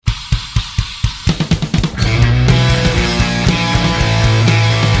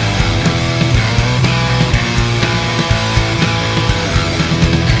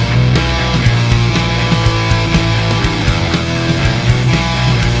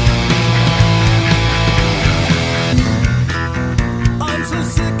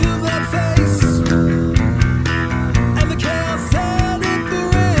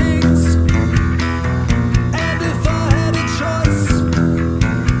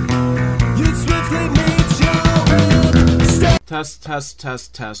Test, test,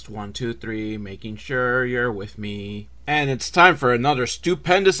 test, test. 1, 2, 3. Making sure you're with me. And it's time for another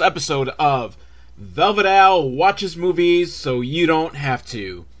stupendous episode of Velvet Al Watches Movies So You Don't Have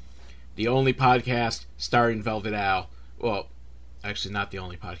To. The only podcast starring Velvet Al. Well, actually not the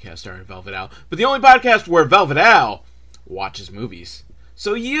only podcast starring Velvet Al, but the only podcast where Velvet Al watches movies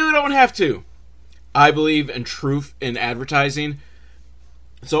so you don't have to. I believe in truth in advertising,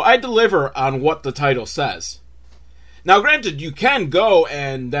 so I deliver on what the title says. Now, granted, you can go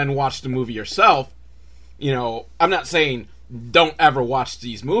and then watch the movie yourself. You know, I'm not saying don't ever watch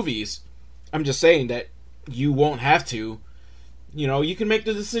these movies. I'm just saying that you won't have to. You know, you can make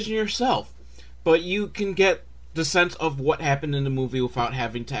the decision yourself. But you can get the sense of what happened in the movie without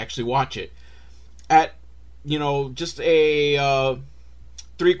having to actually watch it. At, you know, just a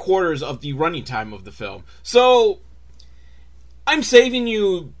 3/4 of the running time of the film. So, I'm saving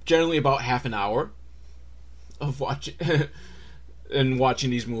you generally about half an hour of watching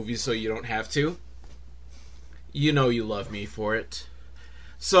these movies so you don't have to. You know you love me for it.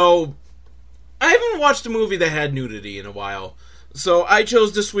 So, I haven't watched a movie that had nudity in a while. So, I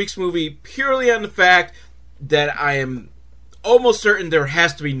chose this week's movie purely on the fact that I am almost certain there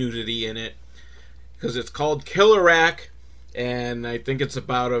has to be nudity in it. Because it's called Killer Rack, and I think it's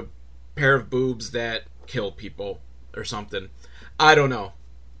about a pair of boobs that kill people or something. I don't know.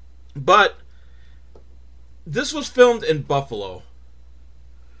 But this was filmed in Buffalo.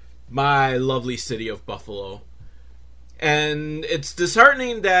 My lovely city of Buffalo. And it's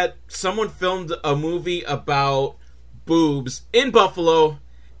disheartening that someone filmed a movie about boobs in Buffalo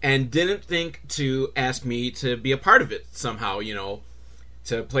and didn't think to ask me to be a part of it somehow, you know,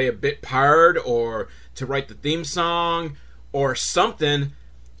 to play a bit part or to write the theme song or something,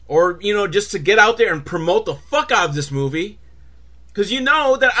 or, you know, just to get out there and promote the fuck out of this movie. Because you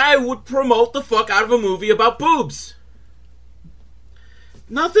know that I would promote the fuck out of a movie about boobs.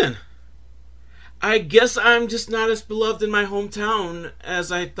 Nothing. I guess I'm just not as beloved in my hometown as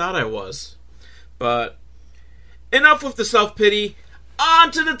I thought I was. But enough with the self-pity.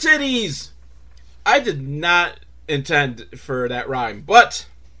 On to the titties! I did not intend for that rhyme, but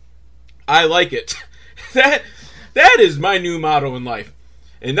I like it. That is my new motto in life.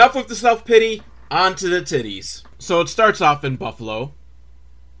 Enough with the self-pity. On to the titties. So it starts off in Buffalo,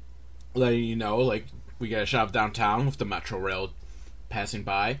 letting you know, like, we get a shot of downtown with the Metro Rail passing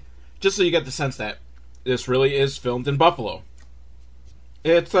by, just so you get the sense that this really is filmed in Buffalo.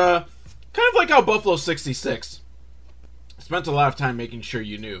 It's kind of like how Buffalo 66 spent a lot of time making sure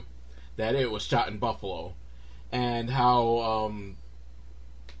you knew that it was shot in Buffalo, and how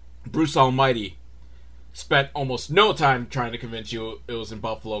Bruce Almighty spent almost no time trying to convince you it was in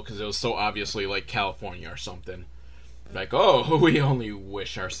Buffalo because it was so obviously like California or something. Like, oh, we only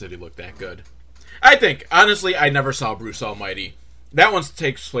wish our city looked that good. I think, honestly, I never saw Bruce Almighty. That one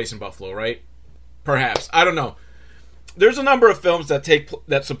takes place in Buffalo, right? Perhaps. I don't know. There's a number of films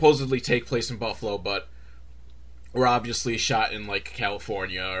that supposedly take place in Buffalo, but were obviously shot in, like,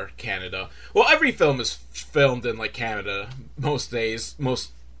 California or Canada. Well, every film is filmed in, like, Canada most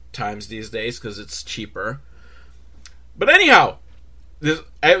times these days because it's cheaper. But anyhow,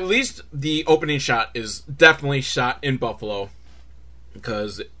 at least the opening shot is definitely shot in Buffalo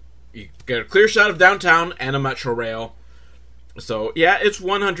because you get a clear shot of downtown and a Metro Rail. So yeah, it's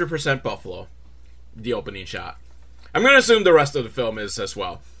 100% Buffalo, the opening shot. I'm going to assume the rest of the film is as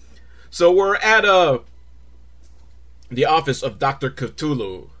well. So we're at the office of Dr.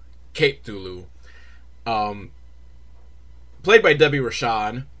 Cthulhu, Kate Cthulhu, played by Debbie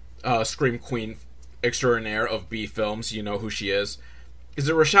Rochon, Scream Queen extraordinaire of B films. You know who she is. Is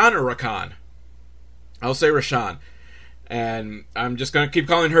it Rochon or Rakan? I'll say Rochon. And I'm just going to keep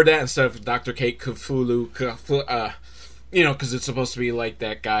calling her that instead of Dr. Kate Cthulhu, you know, because it's supposed to be like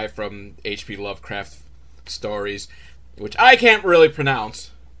that guy from H.P. Lovecraft stories, which I can't really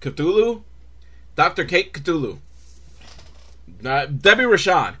pronounce. Cthulhu? Dr. Kate Cthulhu. Debbie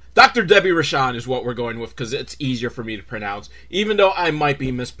Rochon. Dr. Debbie Rochon is what we're going with because it's easier for me to pronounce, even though I might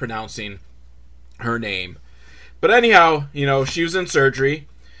be mispronouncing her name. But anyhow, you know, she was in surgery,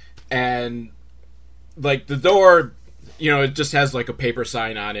 and, like, the door, you know, it just has, like, a paper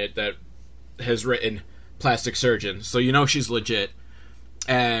sign on it that has written plastic surgeon, so you know she's legit.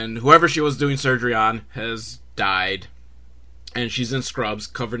 And whoever she was doing surgery on has died, and she's in scrubs,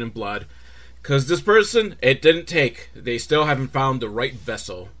 covered in blood, because this person, it didn't take. They still haven't found the right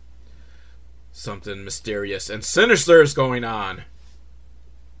vessel. Something mysterious and sinister is going on.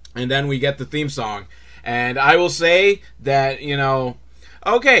 And then we get the theme song. And I will say that, you know,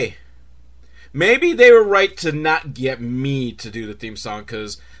 okay, maybe they were right to not get me to do the theme song,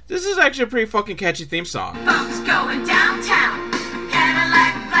 because this is actually a pretty fucking catchy theme song. Folks going downtown,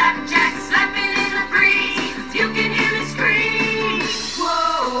 Cadillac flapjack slapping in the breeze. You can hear me scream.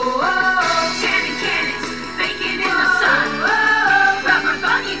 Whoa, whoa, chanting cannons, baking in the sun. Whoa, rubber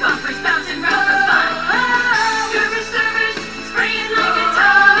buggy bumpers bouncing rubber fun. Whoa, servers spraying like a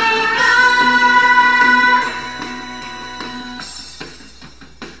Tommy gun.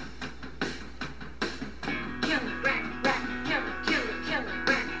 Killer rat, rat, killer, killer, killer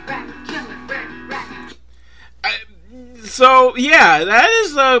rat, rat, killer rat, rat. So, yeah, that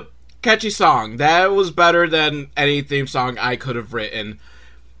is a catchy song. That was better than any theme song I could have written.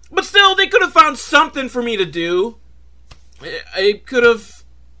 But still, they could have found something for me to do. I could have,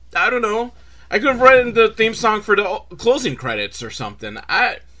 I don't know, I could have written the theme song for the closing credits or something.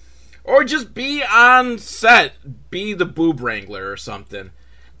 Or just be on set, be the boob wrangler or something.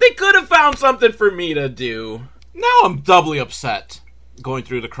 They could have found something for me to do. Now I'm doubly upset going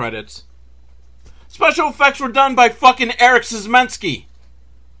through the credits. Special effects were done by fucking Eric Szymanski.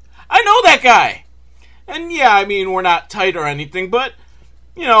 I know that guy. And yeah, I mean, we're not tight or anything, but,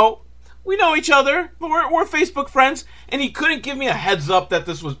 you know, we know each other. We're Facebook friends. And he couldn't give me a heads up that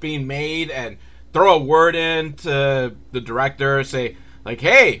this was being made and throw a word in to the director, say, like,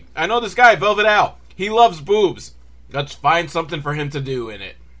 hey, I know this guy, Velvet Al. He loves boobs. Let's find something for him to do in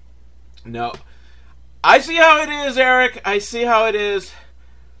it. No. I see how it is, Eric. I see how it is.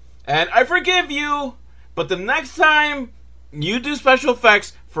 And I forgive you, but the next time you do special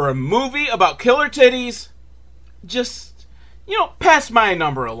effects for a movie about killer titties, just, you know, pass my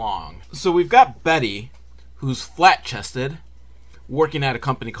number along. So we've got Betty, who's flat-chested, working at a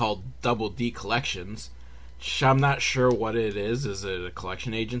company called Double D Collections. I'm not sure what it is. Is it a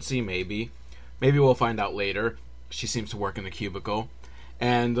collection agency? Maybe. Maybe we'll find out later. She seems to work in the cubicle.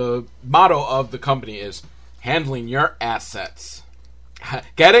 And the motto of the company is, handling your assets.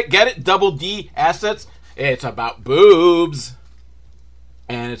 Get it? Get it? Double D assets? It's about boobs.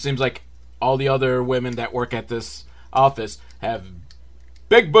 And it seems like all the other women that work at this office have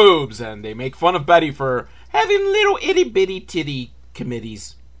big boobs, and they make fun of Betty for having little itty-bitty titty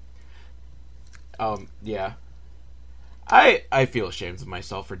committees. Yeah. I feel ashamed of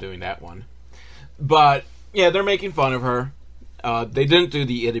myself for doing that one. But, yeah, they're making fun of her. They didn't do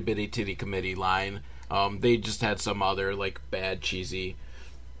the itty-bitty titty committee line. They just had some other, like, bad, cheesy,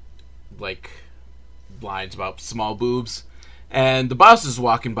 like, lines about small boobs. And the boss is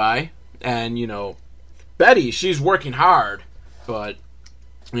walking by, and, you know, Betty, she's working hard, but,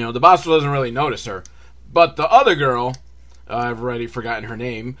 you know, the boss doesn't really notice her. But the other girl, I've already forgotten her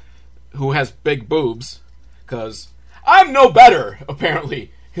name, who has big boobs, because I'm no better,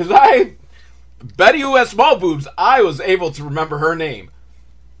 apparently, because Betty who has small boobs, I was able to remember her name.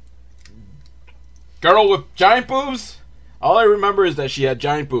 Girl with giant boobs, all I remember is that she had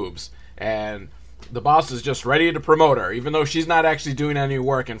giant boobs, and the boss is just ready to promote her, even though she's not actually doing any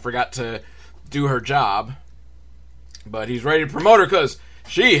work and forgot to do her job. But he's ready to promote her because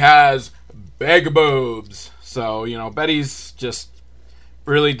she has big boobs. So, you know, Betty's just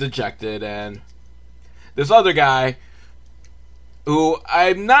really dejected, and this other guy, who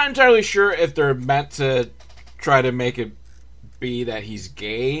I'm not entirely sure if they're meant to try to make it be that he's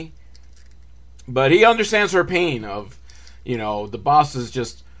gay, but he understands her pain of, you know, the boss is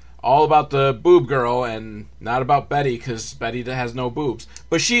just all about the boob girl and not about Betty because Betty has no boobs.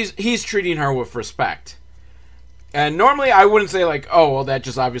 But he's treating her with respect. And normally I wouldn't say like, oh, well, that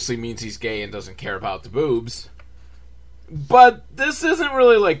just obviously means he's gay and doesn't care about the boobs. But this isn't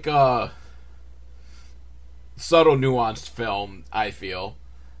really like a subtle, nuanced film, I feel.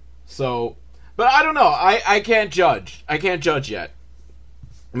 So, but I don't know. I can't judge. I can't judge yet.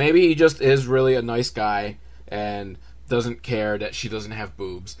 Maybe he just is really a nice guy and doesn't care that she doesn't have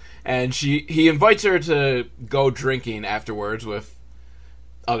boobs. And he invites her to go drinking afterwards with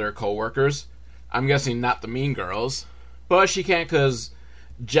other co-workers. I'm guessing not the mean girls. But she can't because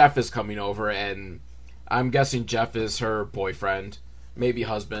Jeff is coming over, and I'm guessing Jeff is her boyfriend. Maybe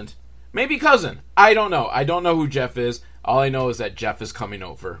husband. Maybe cousin. I don't know. I don't know who Jeff is. All I know is that Jeff is coming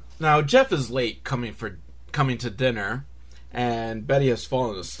over. Now, Jeff is late coming to dinner, and Betty has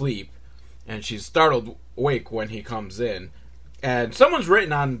fallen asleep, and she's startled awake when he comes in. And someone's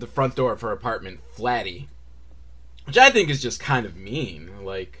written on the front door of her apartment, Flatty, which I think is just kind of mean.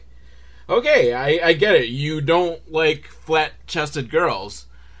 Like, okay, I get it. You don't like flat-chested girls,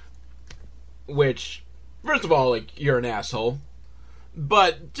 which, first of all, like, you're an asshole.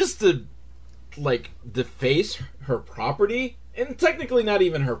 But just to, like, deface her property, and technically not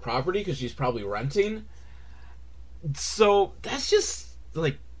even her property because she's probably renting. So that's just,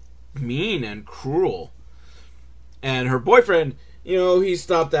 like, mean and cruel. And her boyfriend, he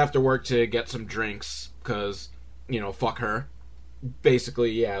stopped after work to get some drinks because, fuck her.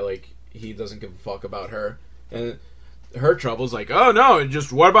 Basically, yeah, like, he doesn't give a fuck about her. And her trouble's like, oh no,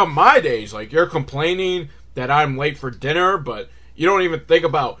 just what about my days? Like, you're complaining that I'm late for dinner, but you don't even think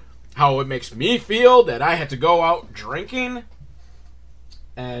about how it makes me feel that I had to go out drinking.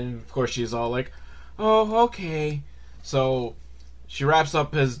 And of course she's all like, oh, okay. So she wraps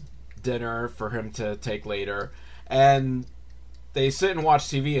up his dinner for him to take later, and they sit and watch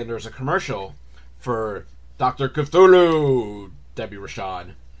TV, and there's a commercial for Dr. Cthulhu, Debbie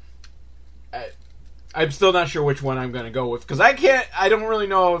Rashawn. I'm still not sure which one I'm going to go with, because I don't really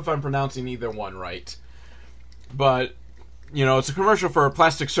know if I'm pronouncing either one right. But, it's a commercial for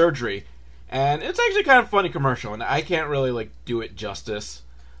plastic surgery, and it's actually kind of a funny commercial, and I can't really, like, do it justice.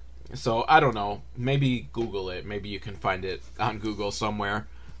 So, I don't know. Maybe Google it. Maybe you can find it on Google somewhere.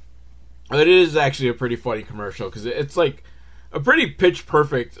 But it is actually a pretty funny commercial, because it's, like, a pretty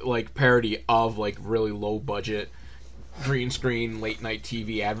pitch-perfect, like, parody of, like, really low-budget, green-screen, late-night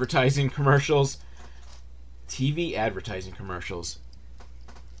TV advertising commercials. TV advertising commercials.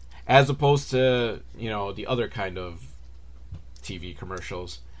 As opposed to, the other kind of TV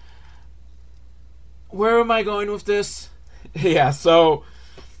commercials. Where am I going with this? Yeah, so,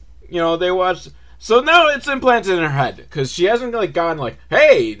 they watched... So now it's implanted in her head, because she hasn't, like, gone, like,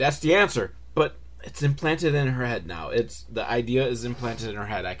 hey, that's the answer. But it's implanted in her head now. The idea is implanted in her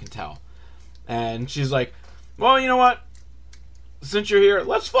head, I can tell. And she's like, well, you know what? Since you're here,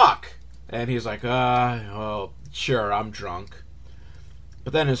 let's fuck. And he's like, well, sure, I'm drunk.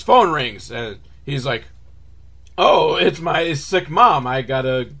 But then his phone rings, and he's like, oh, it's my sick mom. I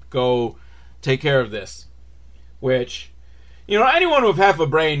gotta go take care of this. Which, anyone with half a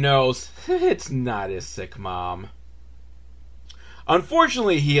brain knows it's not his sick mom.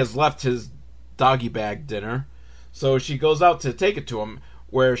 Unfortunately, he has left his doggy bag dinner, so she goes out to take it to him,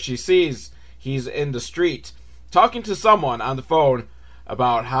 where she sees he's in the street talking to someone on the phone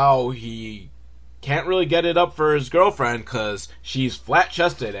about how he can't really get it up for his girlfriend because she's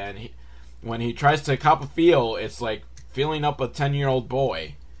flat-chested, and when he tries to cop a feel, it's like feeling up a 10-year-old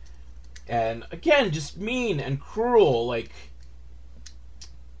boy. And again, just mean and cruel. Like,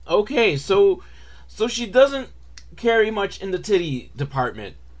 okay, so she doesn't carry much in the titty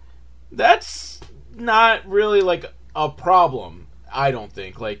department. That's not really like a problem, I don't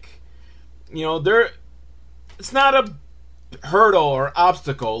think. Like, it's not a hurdle or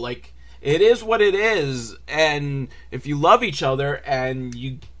obstacle. Like, it is what it is, and if you love each other and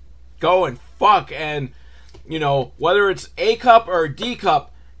you go and fuck, and whether it's A cup or D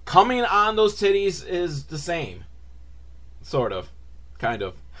cup, coming on those titties is the same. Sort of. Kind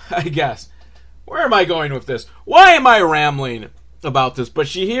of. I guess. Where am I going with this? Why am I rambling about this? But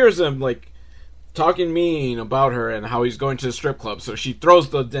she hears him, like, talking mean about her and how he's going to the strip club, so she throws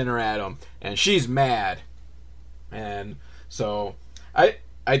the dinner at him, and she's mad. And so, I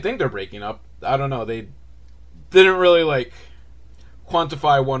think they're breaking up. I don't know. They didn't really, like,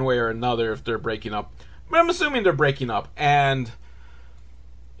 quantify one way or another if they're breaking up. But I'm assuming they're breaking up. And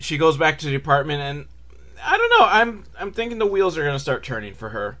she goes back to the apartment, and I don't know. I'm thinking the wheels are going to start turning for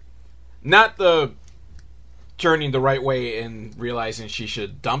her. Not the turning the right way and realizing she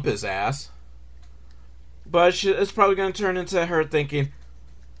should dump his ass. But it's probably going to turn into her thinking,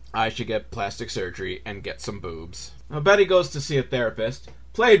 I should get plastic surgery and get some boobs. Now, Betty goes to see a therapist,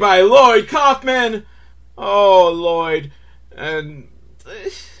 played by Lloyd Kaufman. Oh, Lloyd. And...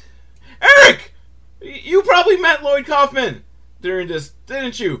 Eric! You probably met Lloyd Kaufman during this,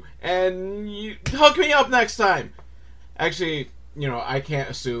 didn't you? And you hook me up next time. Actually, I can't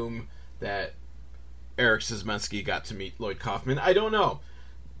assume that Eric Szymanski got to meet Lloyd Kaufman. I don't know.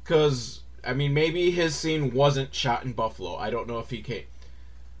 Because, maybe his scene wasn't shot in Buffalo. I don't know if he came.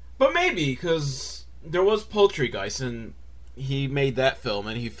 But maybe, because there was Poultrygeist, and he made that film,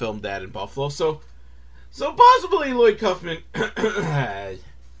 and he filmed that in Buffalo. So possibly Lloyd Kaufman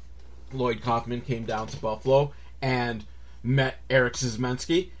came down to Buffalo and met Eric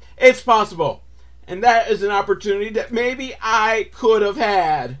Szymanski. It's possible. And that is an opportunity that maybe I could have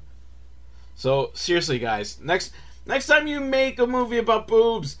had. So, seriously, guys, next time you make a movie about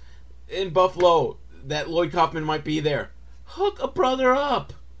boobs in Buffalo, that Lloyd Kaufman might be there, hook a brother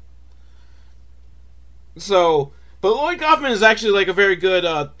up. So, but Lloyd Kaufman is actually, like, a very good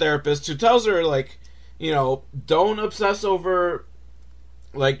therapist who tells her, like, don't obsess over,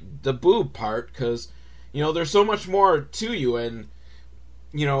 like, the boob part, because, there's so much more to you, and,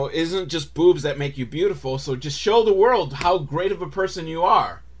 isn't just boobs that make you beautiful, so just show the world how great of a person you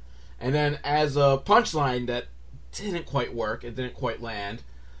are. And then, as a punchline that didn't quite work, it didn't quite land,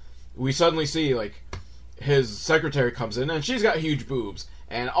 we suddenly see, like, his secretary comes in, and she's got huge boobs.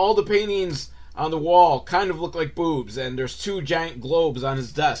 And all the paintings on the wall kind of look like boobs, and there's 2 giant globes on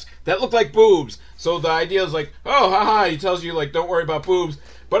his desk that look like boobs. So the idea is like, oh, haha, he tells you, like, don't worry about boobs,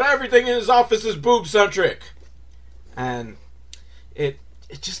 but everything in his office is boob-centric. And it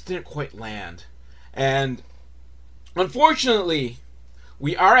just didn't quite land. And unfortunately,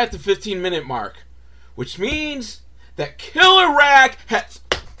 we are at the 15-minute mark, which means that Killer Rack has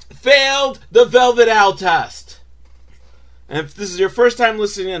failed the Velvet Owl test. And if this is your first time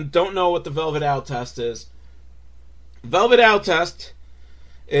listening and don't know what the Velvet Owl test is, Velvet Owl test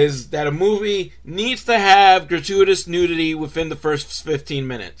is that a movie needs to have gratuitous nudity within the first 15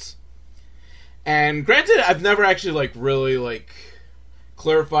 minutes. And granted, I've never actually, like, really, like,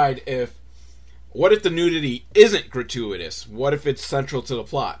 clarified what if the nudity isn't gratuitous? What if it's central to the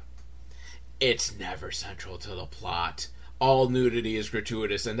plot? It's never central to the plot. All nudity is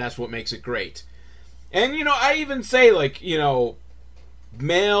gratuitous, and that's what makes it great. And, I even say, like,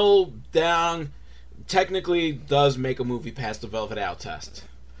 male down technically does make a movie pass the Velvet Owl test.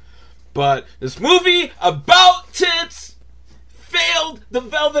 But this movie about tits failed the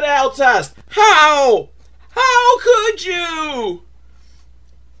Velvet Owl test. How? How could you?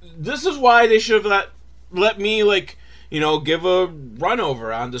 This is why they should have let me, like, give a run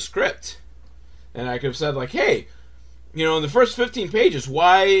over on the script. And I could have said, like, hey, in the first 15 pages,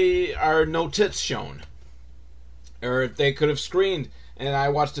 why are no tits shown? Or if they could have screened, and I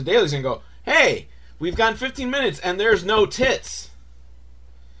watched the dailies and go, hey, we've gone 15 minutes and there's no tits.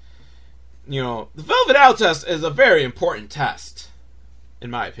 The Velvet Owl test is a very important test, in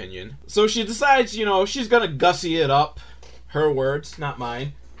my opinion. So she decides, she's going to gussy it up. Her words, not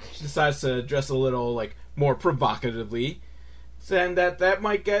mine. She decides to dress a little, like, more provocatively. And that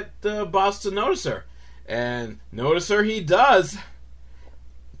might get the boss to notice her. And notice her he does.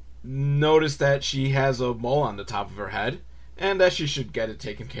 Notice that she has a mole on the top of her head, and that she should get it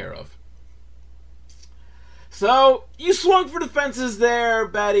taken care of. So, you swung for the fences there,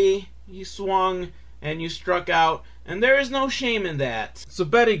 Betty. You swung, and you struck out, and there is no shame in that. So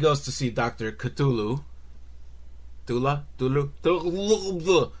Betty goes to see Dr. Cthulhu. We'll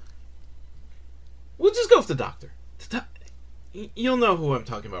just go with the doctor. You'll know who I'm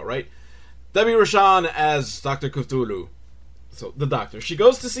talking about, right? Debbie Rochon as Dr. Cthulhu. So, the doctor. She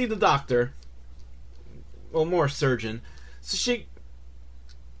goes to see the doctor. Well, more surgeon. So she...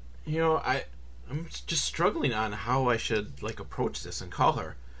 I'm just struggling on how I should, like, approach this and call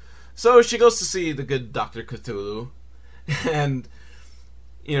her. So, she goes to see the good Dr. Cthulhu. And,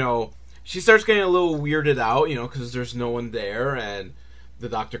 she starts getting a little weirded out, because there's no one there. And the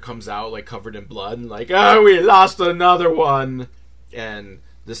doctor comes out, like, covered in blood. And, like, we lost another one. And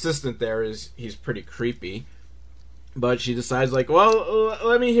the assistant there he's pretty creepy. But she decides, like, well,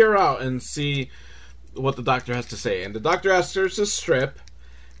 let me hear her out and see what the doctor has to say. And the doctor asks her to strip,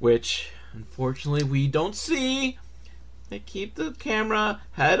 which, unfortunately, we don't see. They keep the camera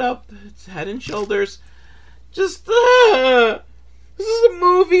head up, head and shoulders. Just, this is a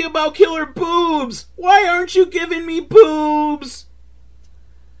movie about killer boobs. Why aren't you giving me boobs?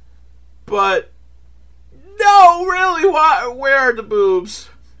 But, no, really, where are the boobs?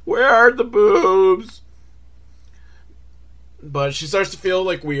 Where are the boobs? But she starts to feel,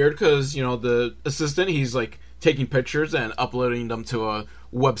 like, weird because, the assistant, he's, like, taking pictures and uploading them to a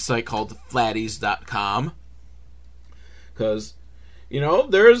website called flatties.com. Because,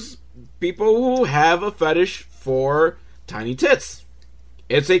 there's people who have a fetish for tiny tits.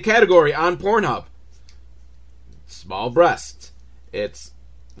 It's a category on Pornhub. Small breasts.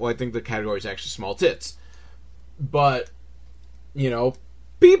 I think the category is actually small tits. But,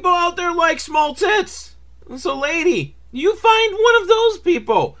 people out there like small tits. So, lady, you find one of those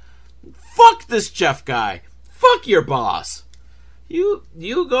people. Fuck this Jeff guy. Fuck your boss. You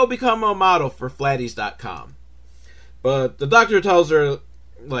go become a model for flatties.com. But the doctor tells her,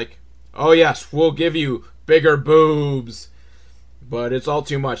 like, oh yes, we'll give you bigger boobs. But it's all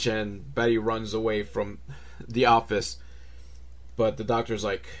too much, and Betty runs away from the office. But the doctor's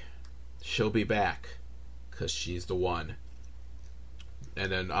like, she'll be back, because she's the one.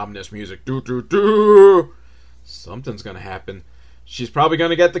 And then ominous music, do. Something's gonna happen. She's probably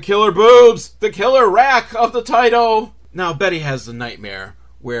gonna get the killer boobs! The killer rack of the title! Now, Betty has the nightmare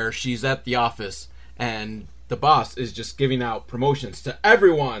where she's at the office and the boss is just giving out promotions to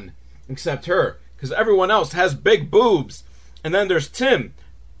everyone except her, because everyone else has big boobs. And then there's Tim,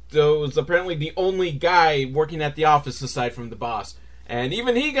 who's apparently the only guy working at the office aside from the boss. And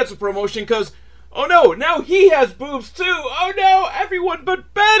even he gets a promotion because, oh no, now he has boobs too! Oh no, everyone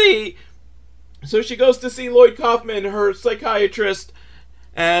but Betty! So she goes to see Lloyd Kaufman, her psychiatrist,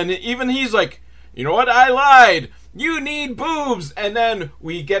 And even he's like, you know what, I lied. You need boobs. And then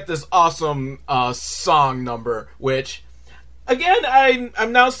we get this awesome song number, which, again,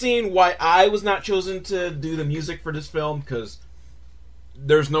 I'm now seeing why I was not chosen to do the music for this film, because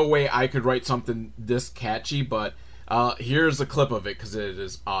there's no way I could write something this catchy, but here's a clip of it, because it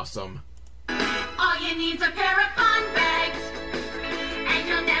is awesome. All you need's a pair of fun bags, and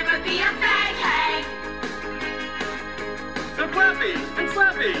you'll never be a fag hag. They're flappy and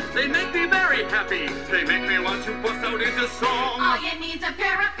slappy. They make me very happy. They make me want to bust out into song. All you need's a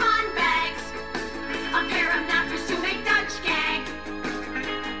pair of fun bags, a pair of knockers to make Dutch gag.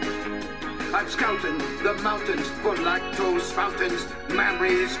 I'm scouting the mountains for lactose fountains,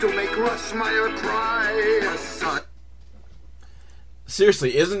 memories to make Rushmeyer cry. Son.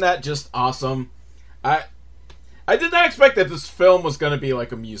 Seriously, isn't that just awesome? I did not expect that this film was going to be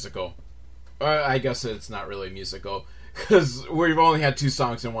like a musical. I guess it's not really a musical, because we've only had 2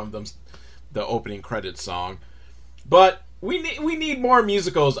 songs, and one of them's the opening credits song. But we need more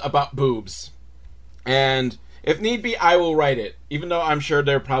musicals about boobs. And if need be, I will write it. Even though I'm sure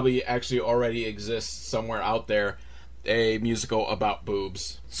there probably actually already exists somewhere out there a musical about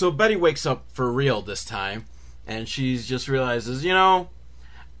boobs. So Betty wakes up for real this time, and she just realizes, you know,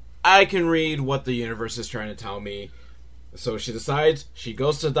 I can read what the universe is trying to tell me. So she decides, she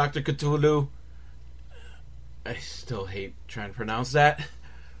goes to Dr. Cthulhu. I still hate trying to pronounce that.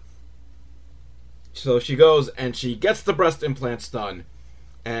 So she goes and she gets the breast implants done.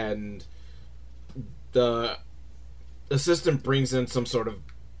 And the assistant brings in some sort of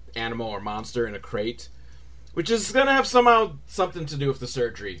animal or monster in a crate, which is going to have somehow something to do with the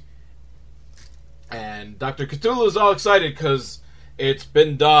surgery. And Dr. Cthulhu is all excited because it's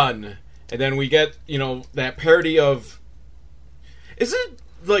been done. And then we get, you know, that parody of... Is it,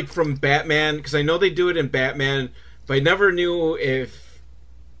 like, from Batman? Because I know they do it in Batman, but I never knew if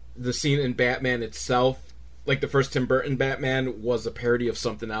the scene in Batman itself, like the first Tim Burton Batman, was a parody of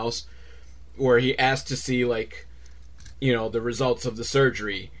something else, where he asked to see, like, you know, the results of the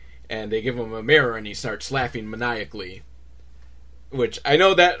surgery, and they give him a mirror and he starts laughing maniacally. Which, I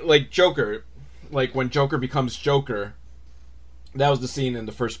know that, like, Joker, like, when Joker becomes Joker, that was the scene in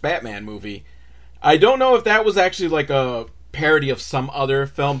the first Batman movie. I don't know if that was actually, like, a parody of some other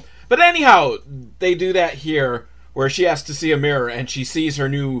film, but anyhow, they do that here, where she has to see a mirror, and she sees her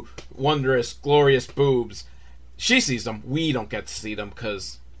new, wondrous, glorious boobs. She sees them. We don't get to see them,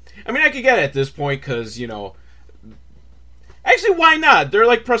 because... I mean, I could get it at this point, because, you know... Actually, why not? They're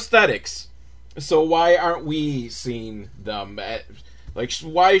like prosthetics. So why aren't we seeing them? Like,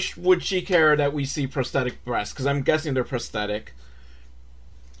 why would she care that we see prosthetic breasts? Because I'm guessing they're prosthetic.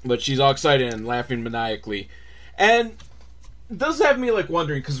 But she's all excited and laughing maniacally. And it does have me, like,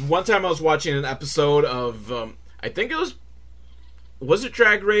 wondering, because one time I was watching an episode of, I think it was it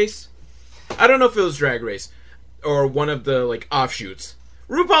Drag Race? I don't know if it was Drag Race, or one of the, like, offshoots.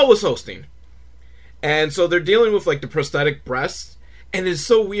 RuPaul was hosting. And so they're dealing with, like, the prosthetic breasts, and it's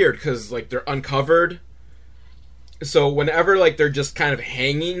so weird, because, like, they're uncovered. So whenever, like, they're just kind of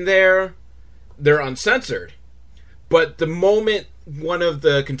hanging there, they're uncensored. But the moment one of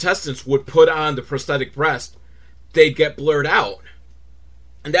the contestants would put on the prosthetic breast, they'd get blurred out.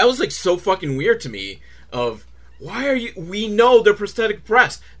 And that was, like, so fucking weird to me, of, why are you... We know they're prosthetic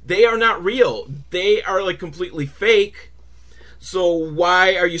breasts. They are not real. They are, like, completely fake. So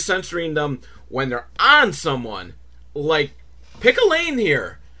why are you censoring them when they're on someone? Like, pick a lane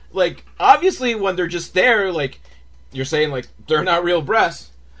here. Like, obviously when they're just there, like, you're saying, like, they're not real breasts.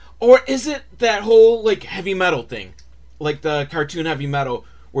 Or is it that whole, like, heavy metal thing? Like the cartoon Heavy Metal,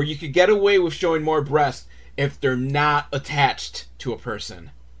 where you could get away with showing more breasts if they're not attached to a person.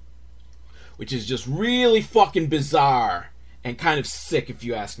 Which is just really fucking bizarre. And kind of sick, if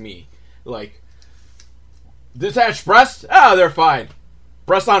you ask me. Like, detached breasts? Ah, they're fine.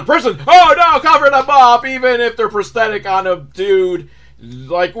 Breasts on person? Oh no, cover them up, even if they're prosthetic on a dude.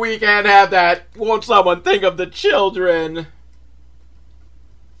 Like, we can't have that. Won't someone think of the children?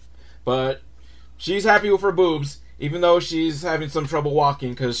 But she's happy with her boobs, even though she's having some trouble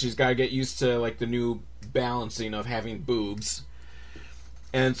walking because she's got to get used to, like, the new balancing of having boobs.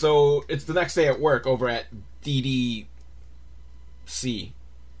 And so it's the next day at work over at DDC.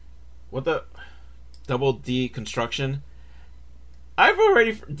 What the? Double D Construction?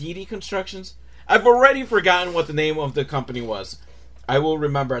 DD Constructions? I've already forgotten what the name of the company was. I will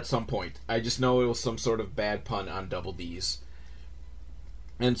remember at some point. I just know it was some sort of bad pun on double D's.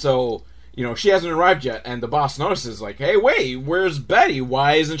 And so, you know, she hasn't arrived yet, and the boss notices, like, hey, wait, where's Betty?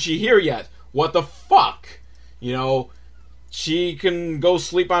 Why isn't she here yet? What the fuck? You know, she can go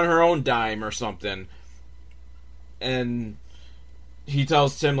sleep on her own dime or something. And he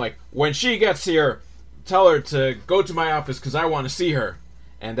tells Tim, like, when she gets here, tell her to go to my office because I want to see her.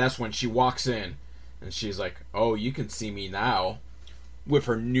 And that's when she walks in. And she's like, oh, you can see me now. With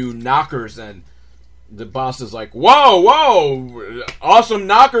her new knockers. And the boss is like, whoa, awesome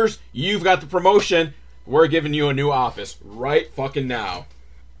knockers. You've got the promotion. We're giving you a new office right fucking now.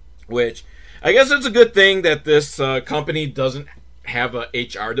 Which, I guess it's a good thing that this company doesn't have a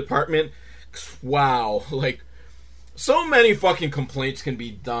HR department. 'Cause, wow, like, so many fucking complaints can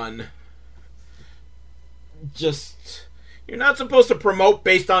be done. Just, you're not supposed to promote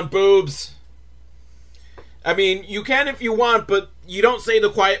based on boobs. I mean, you can if you want, but you don't say the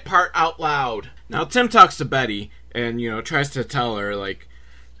quiet part out loud. Now, Tim talks to Betty and, tries to tell her, like,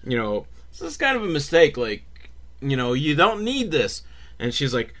 this is kind of a mistake. Like, you don't need this. And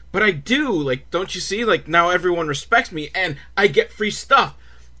she's like, but I do. Like, don't you see? Like, now everyone respects me and I get free stuff.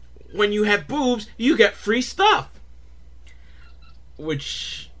 When you have boobs, you get free stuff.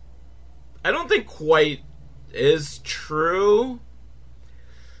 Which I don't think quite is true.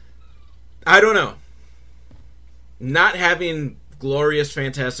 I don't know. Not having glorious,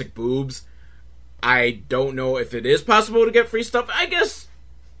 fantastic boobs, I don't know if it is possible to get free stuff. I guess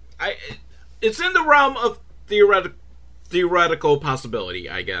it's in the realm of theoretical possibility,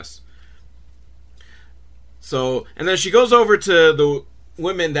 I guess. So, and then she goes over to the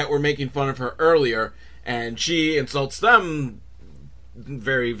women that were making fun of her earlier, and she insults them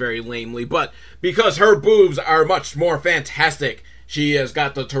very, very lamely, but because her boobs are much more fantastic, she has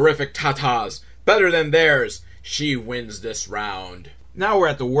got the terrific tatas, better than theirs, she wins this round. Now we're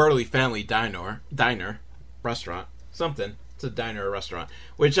at the Worley Family Diner, restaurant, something, it's a diner or restaurant,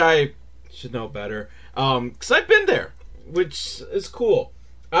 which I should know better, because I've been there, which is cool.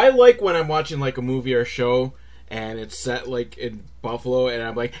 I like when I'm watching, like, a movie or a show, and it's set, like, in Buffalo, and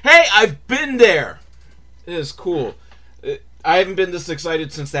I'm like, hey, I've been there! It is cool. I haven't been this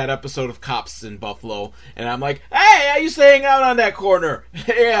excited since that episode of Cops in Buffalo, and I'm like, hey, I used to hang out on that corner.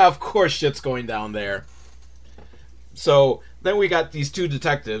 Yeah, of course shit's going down there. So, then we got these two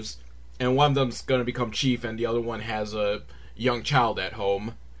detectives, and one of them's going to become chief, and the other one has a young child at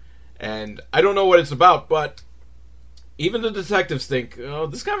home. And I don't know what it's about, but even the detectives think, oh,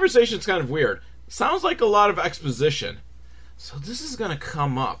 this conversation's kind of weird. Sounds like a lot of exposition. So this is going to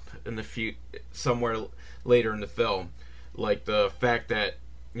come up in the somewhere later in the film. Like the fact that,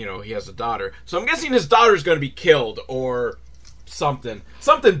 he has a daughter. So I'm guessing his daughter's going to be killed or something.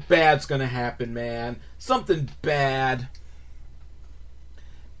 Something bad's going to happen, man. Something bad.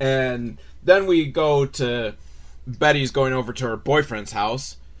 And then we go to Betty's going over to her boyfriend's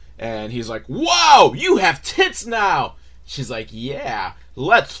house. And he's like, whoa, you have tits now. She's like, yeah,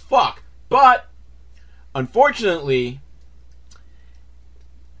 let's fuck. But, unfortunately,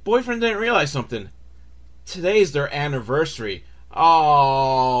 boyfriend didn't realize something. Today's their anniversary.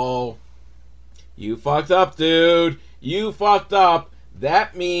 Oh, you fucked up, dude. You fucked up.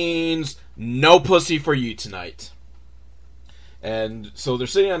 That means no pussy for you tonight. And so they're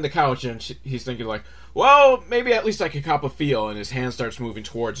sitting on the couch, and he's thinking like, well, maybe at least I could cop a feel. And his hand starts moving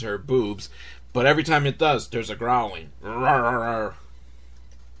towards her boobs. But every time it does, there's a growling.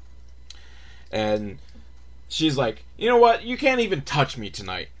 And she's like, you know what? You can't even touch me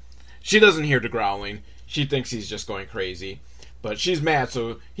tonight. She doesn't hear the growling. She thinks he's just going crazy. But she's mad,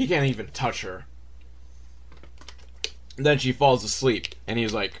 so he can't even touch her. And then she falls asleep. And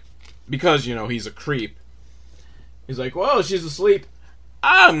he's like, because, he's a creep. He's like, well, she's asleep.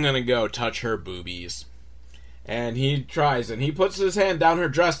 I'm gonna go touch her boobies. And he tries, and he puts his hand down her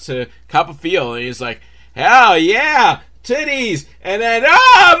dress to cop a feel, and he's like, hell yeah, titties! And then,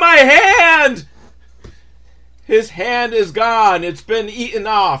 my hand! His hand is gone. It's been eaten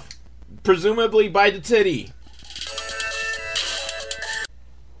off. Presumably by the titty.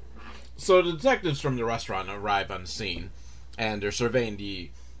 So the detectives from the restaurant arrive on the scene, and they're surveying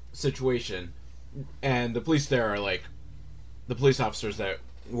the situation. And the police there are like, the police officers that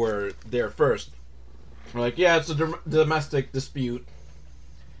were there first are like, yeah, it's a domestic dispute.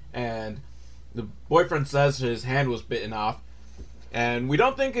 And the boyfriend says his hand was bitten off. And we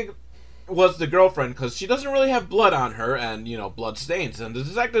don't think it was the girlfriend, because she doesn't really have blood on her, and, blood stains. And the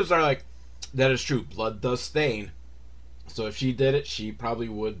detectives are like, that is true, blood does stain. So if she did it, she probably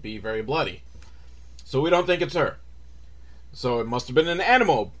would be very bloody. So we don't think it's her. So it must have been an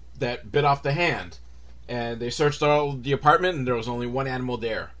animal that bit off the hand. And they searched all the apartment, and there was only one animal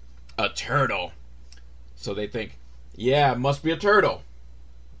there. A turtle. So they think, yeah, it must be a turtle.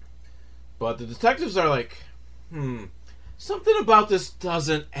 But the detectives are like, something about this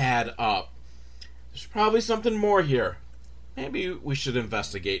doesn't add up. There's probably something more here. Maybe we should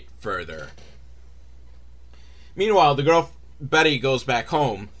investigate further. Meanwhile, the Betty goes back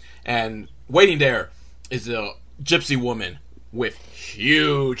home, and waiting there is a gypsy woman with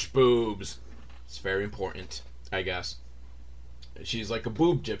huge boobs. It's very important, I guess. She's like a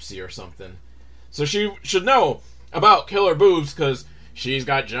boob gypsy or something. So she should know about killer boobs because she's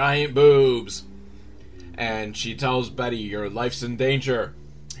got giant boobs. And she tells Betty, your life's in danger.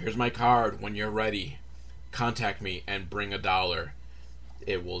 Here's my card. When you're ready, contact me and bring $1.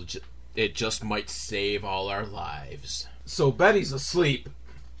 It just might save all our lives. So Betty's asleep,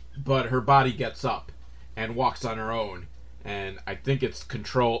 but her body gets up and walks on her own. And I think it's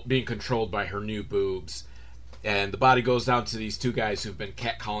being controlled by her new boobs. And the body goes down to these two guys who've been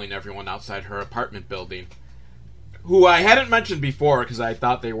catcalling everyone outside her apartment building, who I hadn't mentioned before because I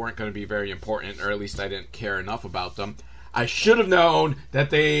thought they weren't going to be very important, or at least I didn't care enough about them. I should have known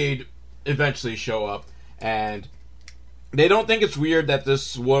that they'd eventually show up, and they don't think it's weird that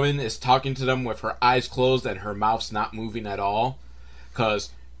this woman is talking to them with her eyes closed and her mouth's not moving at all,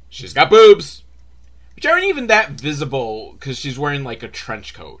 because she's got boobs, which aren't even that visible because she's wearing like a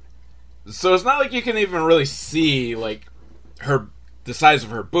trench coat. So it's not like you can even really see like the size of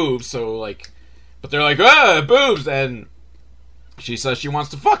her boobs, so like, but they're like, boobs, and she says she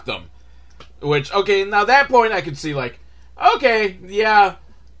wants to fuck them. Which, okay, now that point I could see like, okay, yeah,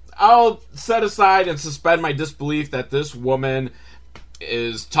 I'll set aside and suspend my disbelief that this woman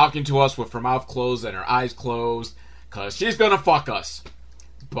is talking to us with her mouth closed and her eyes closed, because she's gonna fuck us.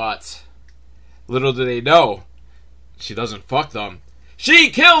 But little do they know, she doesn't fuck them.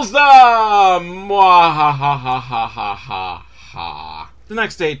 She kills them! Mwahahahahaha. The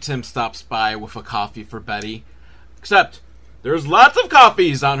next day, Tim stops by with a coffee for Betty. Except, there's lots of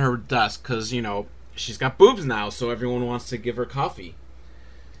coffees on her desk, because, you know, she's got boobs now, so everyone wants to give her coffee.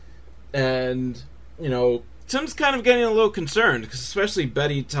 And, you know, Tim's kind of getting a little concerned, because especially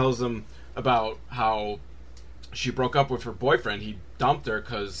Betty tells him about how she broke up with her boyfriend. He dumped her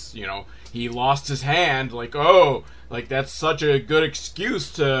because, you know, he lost his hand. Like, oh, like that's such a good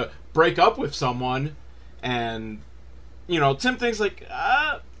excuse to break up with someone. And, you know, Tim thinks like,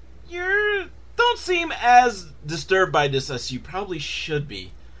 you don't seem as disturbed by this as you probably should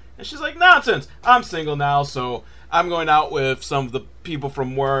be. And she's like, nonsense, I'm single now, so I'm going out with some of the people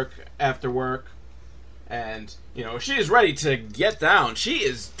from work after work. And, you know, she is ready to get down. She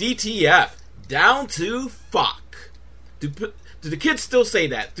is DTF, down to fuck. Do the kids still say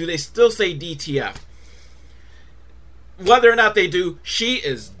that? Do they still say DTF? Whether or not they do, she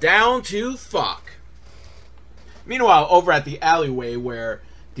is down to fuck. Meanwhile, over at the alleyway where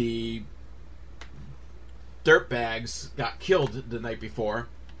the dirtbags got killed the night before,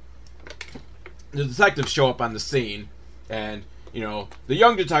 the detectives show up on the scene, and, you know, the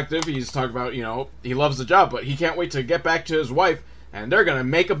young detective, he's talking about, you know, he loves the job, but he can't wait to get back to his wife, and they're gonna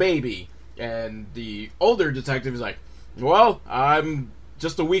make a baby. And the older detective is like, well, I'm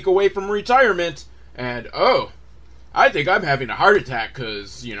just a week away from retirement, and, oh, I think I'm having a heart attack,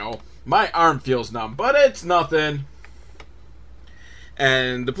 because, you know, my arm feels numb, but it's nothing.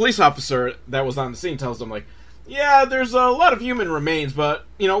 And the police officer that was on the scene tells them, like, yeah, there's a lot of human remains, but,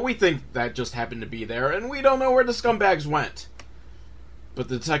 you know, we think that just happened to be there, and we don't know where the scumbags went. But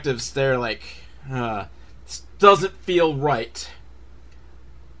the detectives stare like, this doesn't feel right.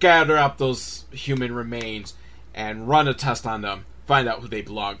 Gather up those human remains and run a test on them. Find out who they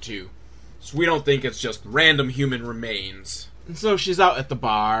belong to. So we don't think it's just random human remains. And so she's out at the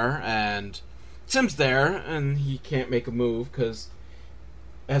bar, and Tim's there, and he can't make a move, because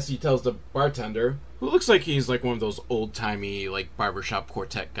as he tells the bartender, who looks like he's like one of those old-timey, like, barbershop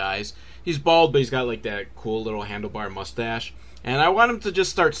quartet guys. He's bald, but he's got, like, that cool little handlebar mustache. And I want him to just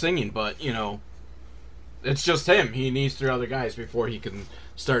start singing, but, you know, it's just him. He needs 3 other guys before he can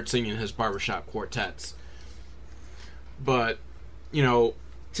start singing his barbershop quartets. But, you know,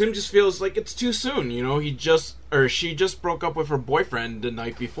 Tim just feels like it's too soon. You know, she just broke up with her boyfriend the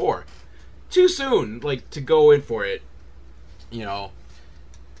night before. Too soon, like, to go in for it. You know,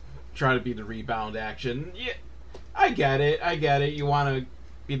 try to be the rebound action. Yeah, I get it. You want to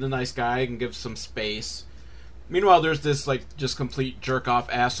be the nice guy and give some space. Meanwhile, there's this, like, just complete jerk-off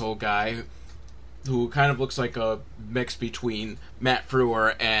asshole guy who kind of looks like a mix between Matt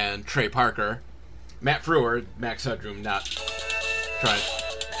Frewer and Trey Parker. Matt Frewer, Max Headroom, not Trey.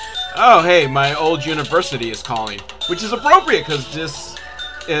 Oh, hey, my old university is calling. Which is appropriate, because this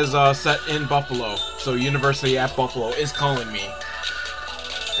is set in Buffalo. So University at Buffalo is calling me.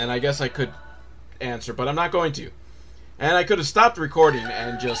 And I guess I could answer, but I'm not going to. And I could have stopped recording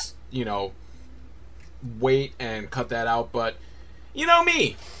and just, you know, wait and cut that out, but you know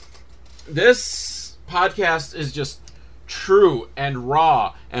me. This podcast is just true and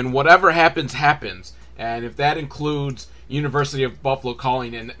raw, and whatever happens, happens. And if that includes, University of Buffalo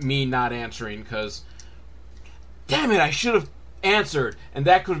calling and me not answering because, damn it, I should have answered, and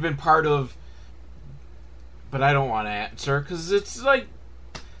that could have been part of. But I don't want to answer because it's like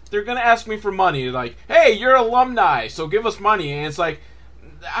they're gonna ask me for money. Like, hey, you're alumni, so give us money. And it's like,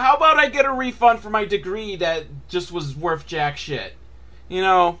 how about I get a refund for my degree that just was worth jack shit, you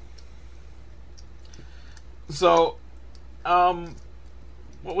know? So,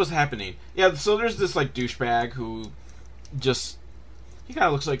 what was happening? Yeah, so there's this like douchebag who he kind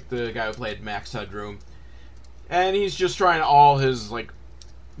of looks like the guy who played Max Headroom. And he's just trying all his, like,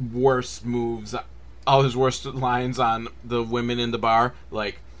 worst moves, all his worst lines on the women in the bar.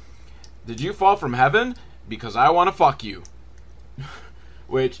 Like, did you fall from heaven? Because I want to fuck you.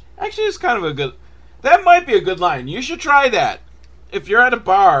 Which, actually is kind of that might be a good line. You should try that. If you're at a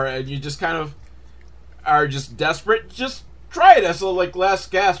bar and you just kind of are just desperate, just try it as a, like,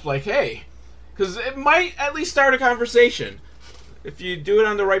 last gasp, like, hey. Because it might at least start a conversation. If you do it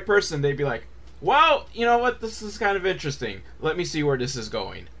on the right person, they'd be like, well, you know what, this is kind of interesting. Let me see where this is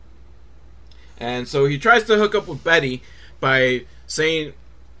going. And so he tries to hook up with Betty by saying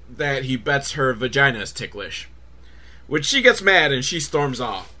that he bets her vagina is ticklish. Which she gets mad and she storms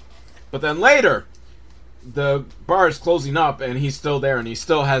off. But then later, the bar is closing up and he's still there and he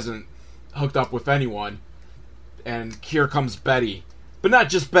still hasn't hooked up with anyone. And here comes Betty. But not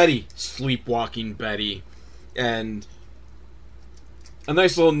just Betty, sleepwalking Betty. And a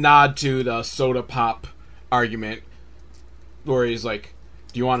nice little nod to the soda pop argument where he's like,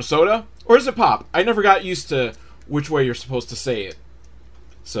 do you want a soda? Or is it pop? I never got used to which way you're supposed to say it.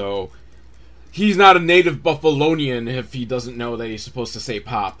 So, he's not a native Buffalonian if he doesn't know that he's supposed to say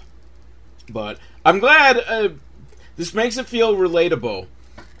pop. But I'm glad this makes it feel relatable.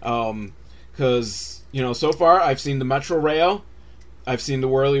 Because, you know, so far I've seen the Metro Rail, I've seen the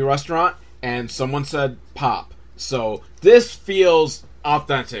Whirly Restaurant, and someone said pop. So, this feels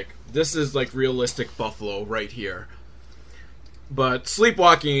authentic. This is like realistic Buffalo right here. But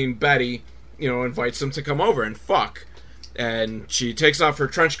sleepwalking Betty, you know, invites him to come over and fuck. And she takes off her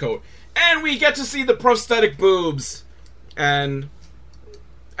trench coat. And we get to see the prosthetic boobs. And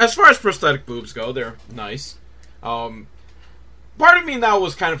as far as prosthetic boobs go, they're nice. Part of me now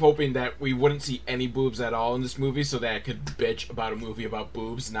was kind of hoping that we wouldn't see any boobs at all in this movie so that I could bitch about a movie about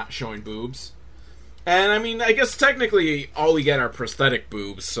boobs, not showing boobs. And, I mean, I guess technically all we get are prosthetic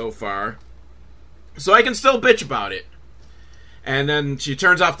boobs so far. So I can still bitch about it. And then she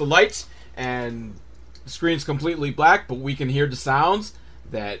turns off the lights, and the screen's completely black, but we can hear the sounds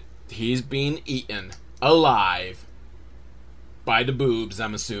that he's being eaten alive by the boobs,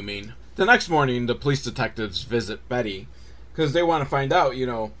 I'm assuming. The next morning, the police detectives visit Betty, because they want to find out, you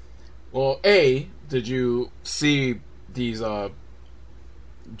know, well, A, did you see these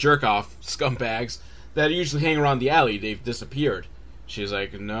jerk-off scumbags that usually hang around the alley? They've disappeared. She's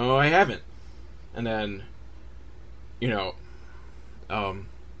like, no, I haven't. And then, you know,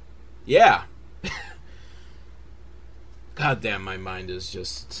 yeah. God damn, my mind is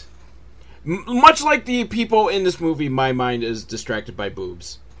just... much like the people in this movie, my mind is distracted by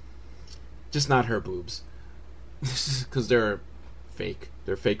boobs. Just not her boobs. Because they're fake.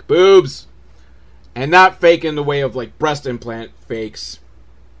 They're fake boobs. And not fake in the way of, like, breast implant fakes.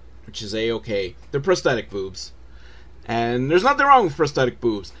 Which is A-okay. They're prosthetic boobs. And there's nothing wrong with prosthetic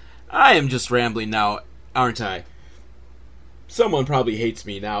boobs. I am just rambling now, aren't I? Someone probably hates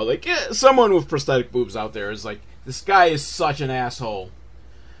me now. Like, someone with prosthetic boobs out there is like, this guy is such an asshole.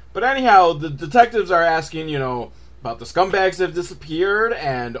 But anyhow, the detectives are asking, you know, about the scumbags that have disappeared,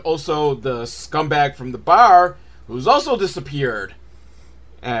 and also the scumbag from the bar, who's also disappeared.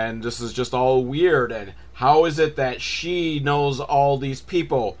 And this is just all weird, and how is it that she knows all these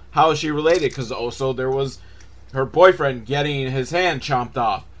people? How is she related? Because also there was her boyfriend getting his hand chomped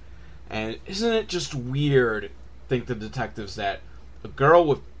off. And isn't it just weird, think the detectives, that a girl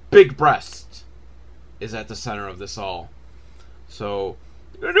with big breasts is at the center of this all? So,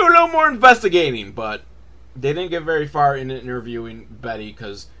 they're doing a little more investigating, but they didn't get very far in interviewing Betty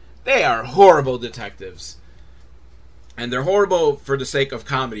because they are horrible detectives. And they're horrible for the sake of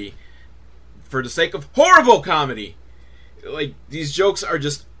comedy. For the sake of horrible comedy. Like, these jokes are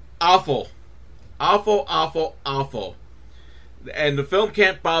just awful. Awful, awful, awful. And the film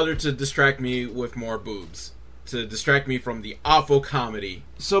can't bother to distract me with more boobs. To distract me from the awful comedy.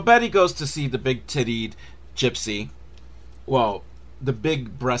 So Betty goes to see the big-tittied gypsy. Well, the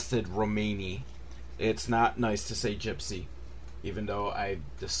big-breasted Romani. It's not nice to say gypsy. Even though I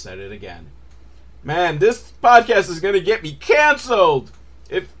just said it again. Man, this podcast is going to get me canceled!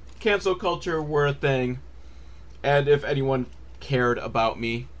 If cancel culture were a thing. And if anyone cared about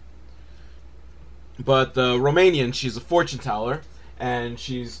me. But the Romanian, she's a fortune teller, and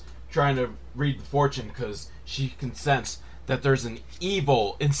she's trying to read the fortune because she can sense that there's an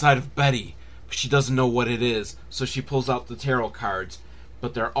evil inside of Betty. But she doesn't know what it is, so she pulls out the tarot cards,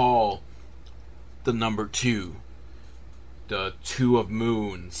 but they're all the number 2. The 2 of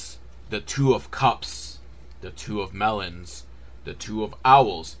moons, the 2 of cups, the 2 of melons, the 2 of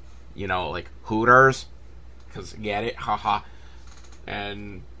owls. You know, like Hooters, because get it, haha.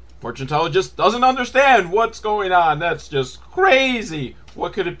 And fortune teller just doesn't understand what's going on. That's just crazy.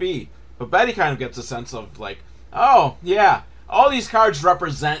 What could it be? But Betty kind of gets a sense of like, oh yeah, all these cards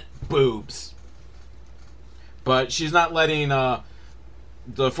represent boobs. But she's not letting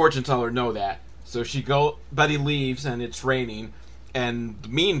the fortune teller know that. So Betty leaves, and it's raining, and the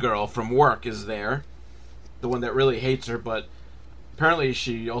mean girl from work is there, the one that really hates her, but apparently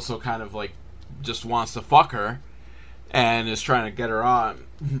she also kind of like just wants to fuck her, and is trying to get her home.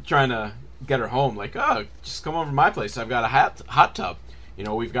 Like, oh, just come over to my place. I've got a hot tub. You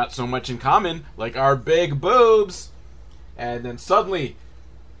know, we've got so much in common, like our big boobs. And then suddenly,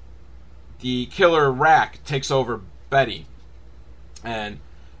 the killer Rack takes over Betty, and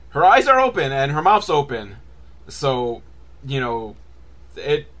her eyes are open and her mouth's open. So, you know,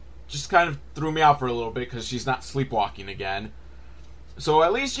 it just kind of threw me out for a little bit because she's not sleepwalking again. So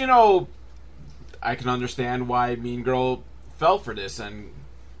at least, you know, I can understand why Mean Girl fell for this and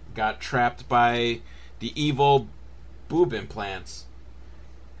got trapped by the evil boob implants.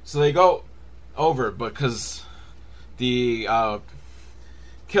 So they go over because the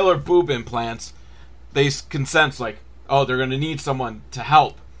killer boob implants, they can sense like, oh, they're going to need someone to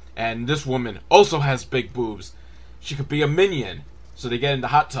help. And this woman also has big boobs. She could be a minion. So they get in the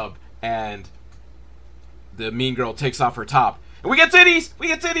hot tub, and the mean girl takes off her top. And we get titties! We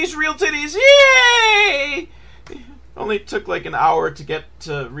get titties! Real titties! Yay! Only took like an hour to get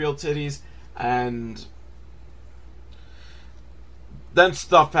to real titties. And then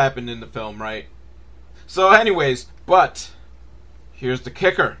stuff happened in the film, right? So anyways, but here's the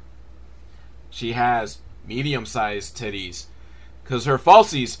kicker. She has medium-sized titties. Because her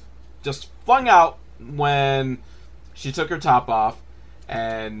falsies just flung out when she took her top off,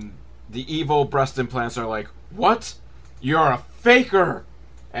 and the evil breast implants are like, what? You're a faker!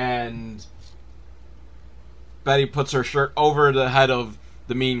 And Betty puts her shirt over the head of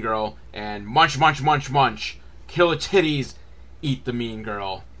the mean girl, and munch, munch, munch, munch. Kill the titties, eat the mean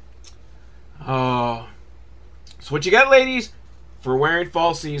girl. Oh. So what you get, ladies, for wearing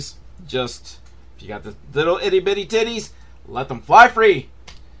falsies, just, if you got the little itty-bitty titties, let them fly free.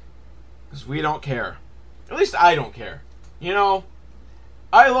 Because we don't care. At least I don't care. You know,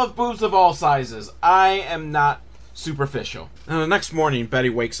 I love boobs of all sizes. I am not superficial. And the next morning, Betty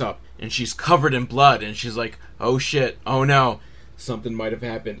wakes up, and she's covered in blood, and she's like, oh shit, oh no, something might have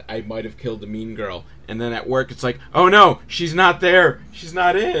happened. I might have killed the mean girl. And then at work, it's like, oh no, she's not there. She's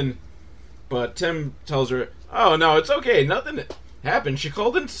not in. But Tim tells her, oh no, it's okay. Nothing happened. She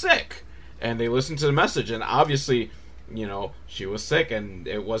called in sick. And they listen to the message, and obviously, you know, she was sick, and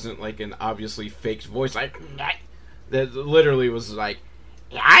it wasn't like an obviously faked voice. Like, that literally was like,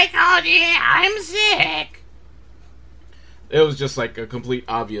 I called you, I'm sick. It was just like a complete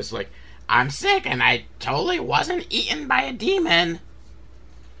obvious, like, I'm sick, and I totally wasn't eaten by a demon.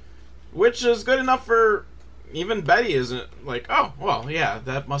 Which is good enough for even Betty isn't like, oh, well, yeah,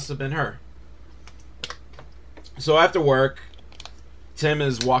 that must have been her. So after work, Tim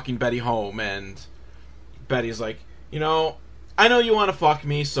is walking Betty home, and Betty's like, you know, I know you want to fuck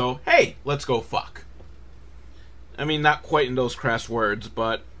me, so, hey, let's go fuck. I mean, not quite in those crass words,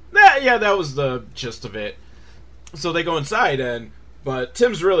 but, yeah, that was the gist of it. So they go inside, but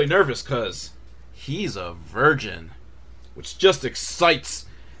Tim's really nervous, because he's a virgin, which just excites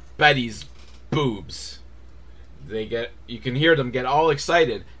Betty's boobs. You can hear them get all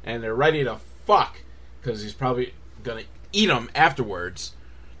excited, and they're ready to fuck, because he's probably gonna eat them afterwards.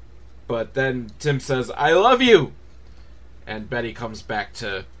 But then Tim says, I love you! And Betty comes back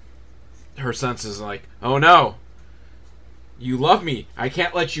to her senses like, oh no, you love me. I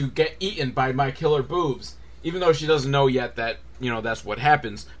can't let you get eaten by my killer boobs. Even though she doesn't know yet that, you know, that's what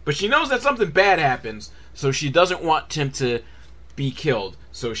happens. But she knows that something bad happens, so she doesn't want Tim to be killed.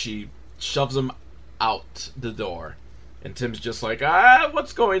 So she shoves him out the door. And Tim's just like,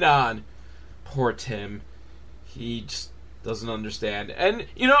 what's going on? Poor Tim. He just doesn't understand. And,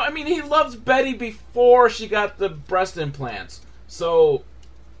 you know, I mean, he loved Betty before she got the breast implants. So,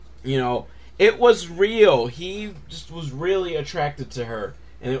 you know, it was real. He just was really attracted to her.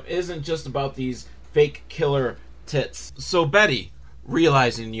 And it isn't just about these fake killer tits. So Betty,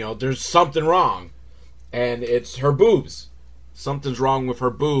 realizing, you know, there's something wrong. And it's her boobs. Something's wrong with her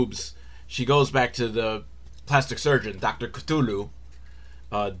boobs. she goes back to the plastic surgeon, Dr. Cthulhu,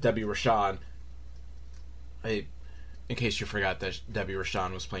 Debbie Rochon. In case you forgot that Debbie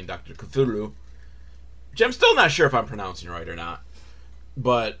Rochon was playing Dr. Cthulhu, which I'm still not sure if I'm pronouncing right or not.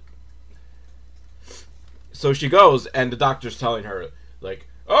 But, so she goes, and the doctor's telling her, like,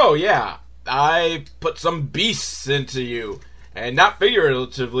 oh yeah, I put some beasts into you. And not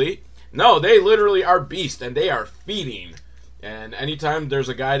figuratively. No, they literally are beasts, and they are feeding. And anytime there's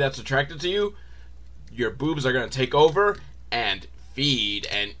a guy that's attracted to you, your boobs are going to take over and feed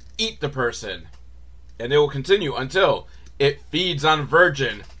and eat the person. And it will continue until it feeds on a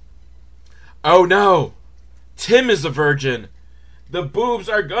virgin. Oh no! Tim is a virgin. The boobs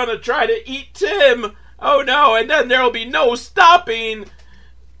are going to try to eat Tim. Oh no, and then there will be no stopping.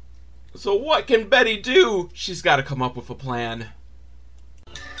 So what can Betty do? She's got to come up with a plan.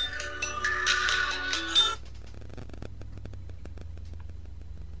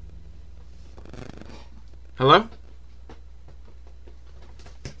 Hello?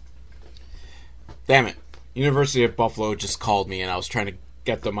 Damn it. University of Buffalo just called me and I was trying to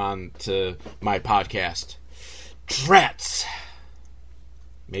get them on to my podcast. Drats!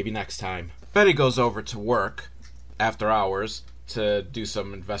 Maybe next time. Betty goes over to work after hours to do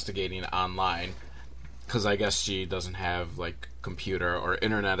some investigating online, because I guess she doesn't have, like, computer or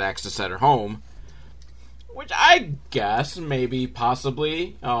internet access at her home. Which I guess, maybe,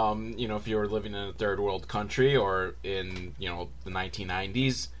 possibly, if you were living in a third world country or in, the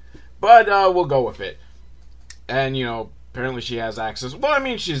 1990s. But, we'll go with it. And, apparently she has access. Well, I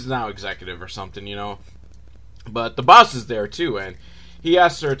mean, she's now executive or something, But the boss is there, too, and he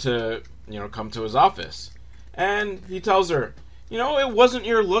asks her to, come to his office. And he tells her, it wasn't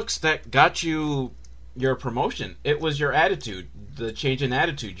your looks that got you your promotion. It was your attitude, the change in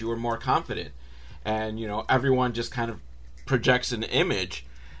attitude. You were more confident. And, everyone just kind of projects an image.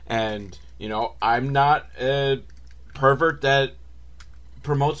 And, I'm not a pervert that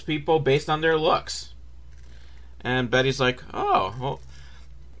promotes people based on their looks. And Betty's like, oh, well,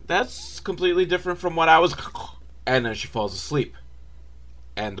 that's completely different from what I was... And then she falls asleep.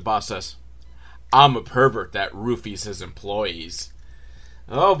 And the boss says, I'm a pervert that roofies his employees.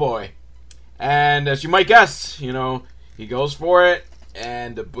 Oh, boy. And as you might guess, he goes for it,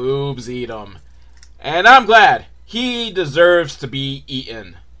 and the boobs eat him. And I'm glad. He deserves to be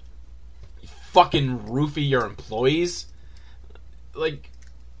eaten. You fucking roofie your employees? Like,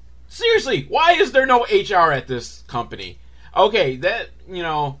 seriously, why is there no HR at this company? Okay,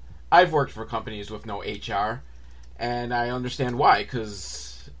 I've worked for companies with no HR, and I understand why, because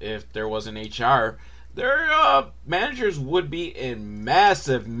if there wasn't HR, their managers would be in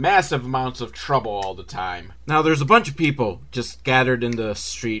massive, massive amounts of trouble all the time. Now, there's a bunch of people just gathered in the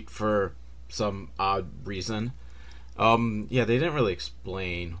street for some odd reason. They didn't really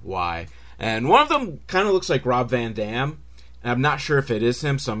explain why. And one of them kind of looks like Rob Van Dam. And I'm not sure if it is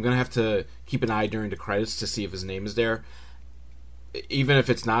him, so I'm going to have to keep an eye during the credits to see if his name is there. Even if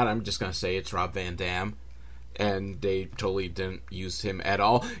it's not, I'm just going to say it's Rob Van Dam. And they totally didn't use him at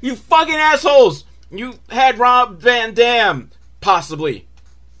all. You fucking assholes! You had Rob Van Dam, possibly.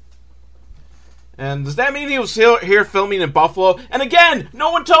 And does that mean he was here filming in Buffalo? And again,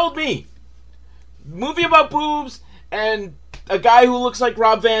 no one told me! Movie about boobs and a guy who looks like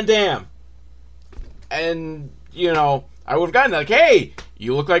Rob Van Dam. And, I would have gotten like, hey,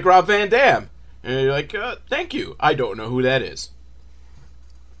 you look like Rob Van Dam. And you're like, thank you. I don't know who that is.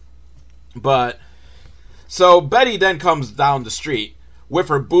 But, so Betty then comes down the street with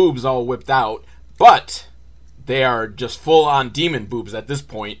her boobs all whipped out, but they are just full-on demon boobs at this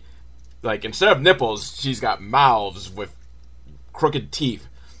point. Like, instead of nipples, she's got mouths with crooked teeth.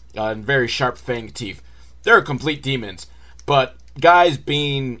 And very sharp fanged teeth. They're complete demons. But guys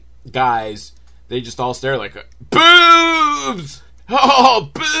being guys, they just all stare like, boobs!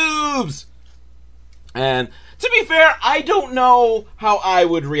 Oh, boobs! And to be fair, I don't know how I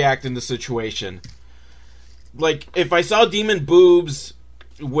would react in the situation. Like, if I saw demon boobs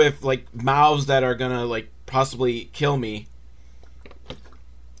with, like, mouths that are gonna, like, possibly kill me,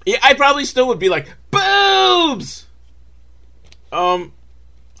 yeah, I probably still would be like, boobs!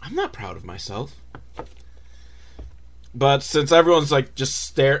 I'm not proud of myself. But since everyone's like just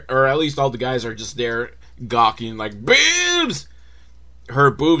stare, or at least all the guys are just there gawking like, boobs! Her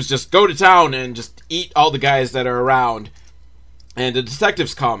boobs just go to town and just eat all the guys that are around. And the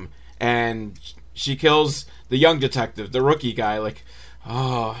detectives come and she kills the young detective, the rookie guy, like,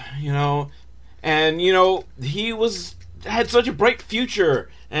 and he had such a bright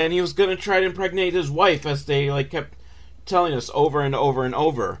future and he was gonna try to impregnate his wife, as they like kept telling us over and over and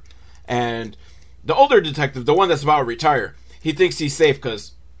over. And the older detective, the one that's about to retire, he thinks he's safe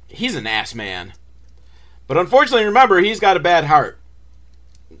because he's an ass man. But unfortunately, remember, he's got a bad heart.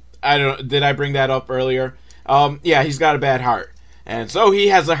 Did I bring that up earlier? Yeah, he's got a bad heart. And so he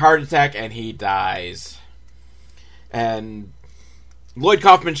has a heart attack and he dies. And Lloyd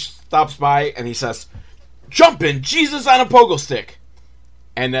Kaufman stops by and he says, "Jumpin' Jesus on a pogo stick."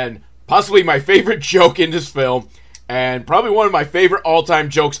 And then, possibly my favorite joke in this film, and probably one of my favorite all-time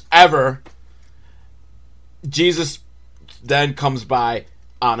jokes ever, Jesus then comes by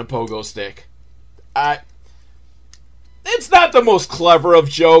on a pogo stick. It's not the most clever of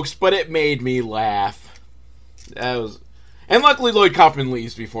jokes, but it made me laugh. And luckily Lloyd Kaufman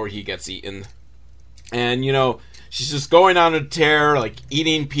leaves before he gets eaten. And, you know, she's just going on a tear, like,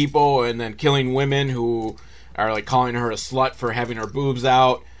 eating people and then killing women who are, like, calling her a slut for having her boobs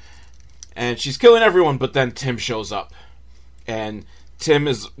out. And she's killing everyone, but then Tim shows up. And Tim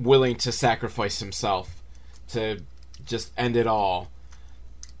is willing to sacrifice himself to just end it all.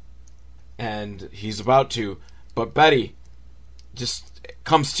 And he's about to. But Betty just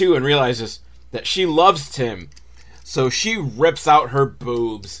comes to and realizes that she loves Tim. So she rips out her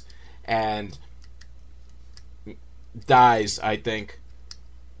boobs and dies, I think.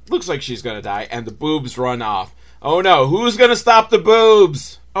 Looks like she's gonna die. And the boobs run off. Oh no, who's gonna stop the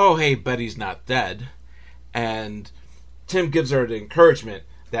boobs? Oh hey, Betty's not dead. And Tim gives her the encouragement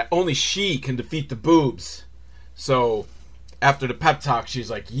that only she can defeat the boobs. So after the pep talk, she's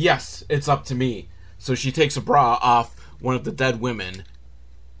like, yes, it's up to me. So she takes a bra off one of the dead women.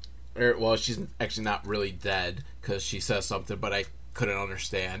 Well, she's actually not really dead because she says something, but I couldn't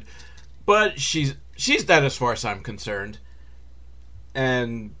understand. But she's dead as far as I'm concerned.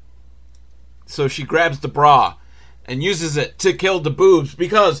 And so she grabs the bra and uses it to kill the boobs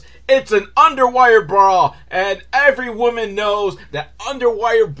because it's an underwire bra, and every woman knows that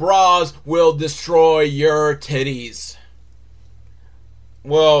underwire bras will destroy your titties.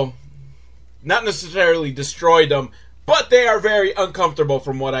 Well, not necessarily destroy them, but they are very uncomfortable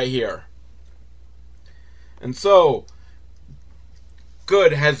from what I hear. And so,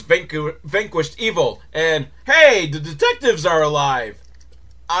 good has vanquished evil, and hey, the detectives are alive!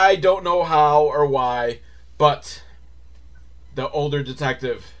 I don't know how or why, but the older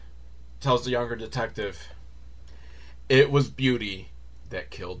detective tells the younger detective, it was beauty that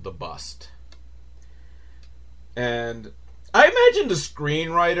killed the bust. And I imagine the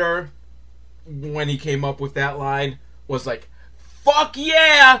screenwriter, when he came up with that line, was like, fuck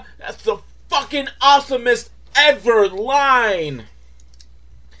yeah! That's the fucking awesomest ever line!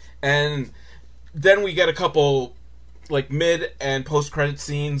 And then we get a couple, like, mid and post-credit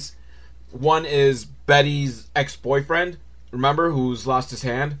scenes. One is Betty's ex-boyfriend, remember, who's lost his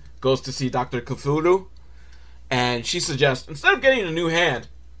hand, goes to see Dr. Cthulhu, and she suggests, instead of getting a new hand,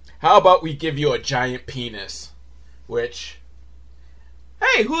 how about we give you a giant penis? Which,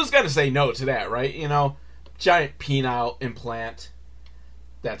 hey, who's gonna say no to that, right? You know, giant penile implant.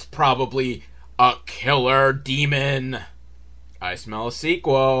 That's probably a killer demon. I smell a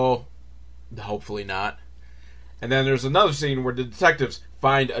sequel. Hopefully not. And then there's another scene where the detectives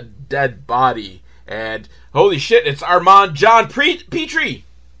find a dead body. And, holy shit, it's Armand John Petrie.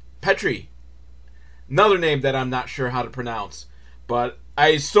 Another name that I'm not sure how to pronounce. But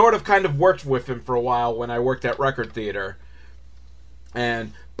I sort of kind of worked with him for a while when I worked at Record Theater.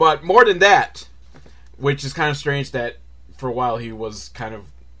 But more than that, which is kind of strange that for a while he was kind of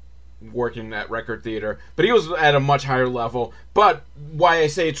working at Record Theater, but he was at a much higher level. But why I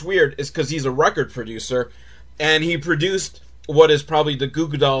say it's weird is because he's a record producer, and he produced what is probably the Goo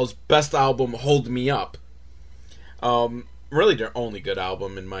Goo Dolls' best album, Hold Me Up. Really their only good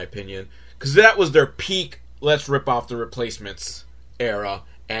album, in my opinion, because that was their peak let's rip off the Replacements era,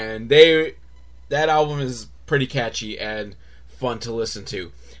 and that album is pretty catchy and fun to listen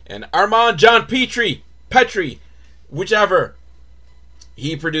to. And Armand John Petrie, whichever,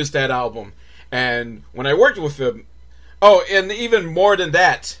 he produced that album. And when I worked with him, oh, and even more than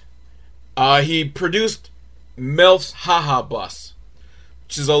that, he produced MILF's Haha Bus,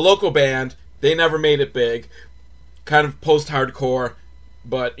 which is a local band. They never made it big, kind of post-hardcore,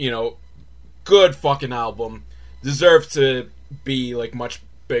 but, you know, good fucking album. Deserved to be, like, much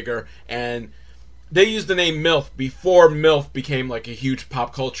bigger. And they used the name MILF before MILF became, like, a huge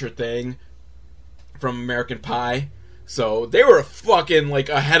pop culture thing from American Pie. So they were fucking, like,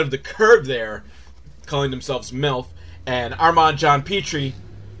 ahead of the curve there, calling themselves MILF. And Armand John Petrie,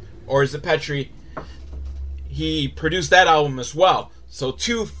 or is it Petrie, he produced that album as well. So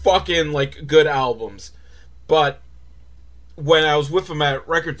 2 fucking, like, good albums. But when I was with him at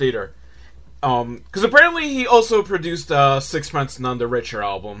Record Theater, because apparently he also produced Sixpence None the Richer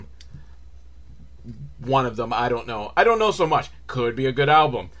album. One of them, I don't know. I don't know so much. Could be a good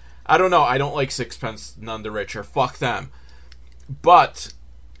album. I don't know. I don't like Sixpence None the Richer. Fuck them. But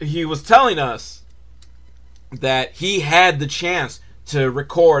he was telling us that he had the chance to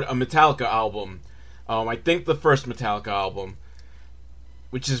record a Metallica album. I think the first Metallica album,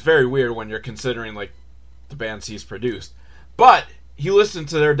 which is very weird when you're considering like the bands he's produced. But he listened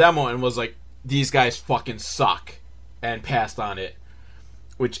to their demo and was like, these guys fucking suck, and passed on it,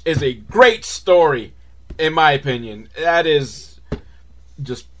 which is a great story, in my opinion. That is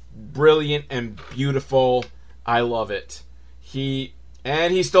just brilliant and beautiful. I love it. He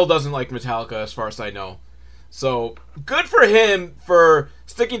still doesn't like Metallica, as far as I know. So, good for him for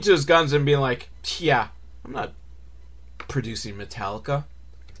sticking to his guns and being like, yeah, I'm not producing Metallica.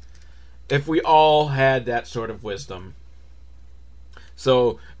 If we all had that sort of wisdom.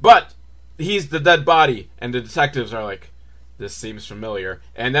 So, but he's the dead body, and the detectives are like, this seems familiar.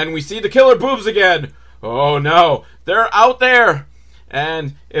 And then we see the killer boobs again. Oh no, they're out there.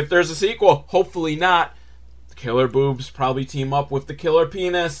 And if there's a sequel, hopefully not, the killer boobs probably team up with the killer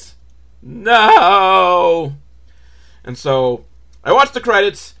penis. No! And so, I watched the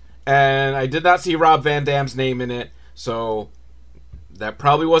credits, and I did not see Rob Van Dam's name in it, so that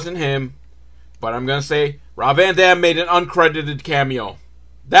probably wasn't him. But I'm going to say, Rob Van Dam made an uncredited cameo.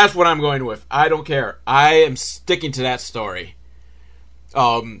 That's what I'm going with. I don't care. I am sticking to that story.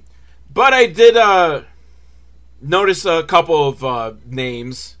 But I did notice a couple of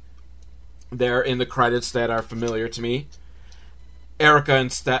names there in the credits that are familiar to me. Erica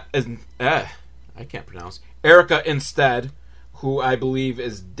Instead, who I believe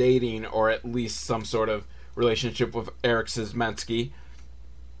is dating or at least some sort of relationship with Eric Szymanski.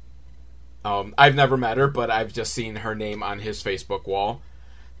 I've never met her, but I've just seen her name on his Facebook wall.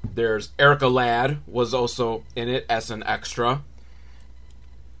 There's Erica Ladd was also in it as an extra.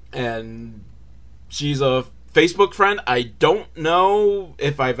 And she's a Facebook friend. I don't know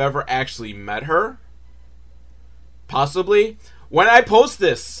if I've ever actually met her. Possibly. When I post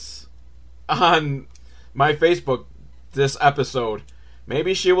this on my Facebook, this episode,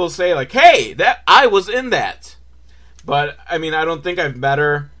 maybe she will say like, hey, that I was in that. But, I mean, I don't think I've met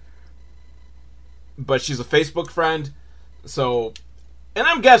her. But she's a Facebook friend. So, and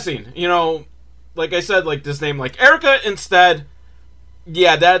I'm guessing, you know, like I said, like this name, like Erica Instead.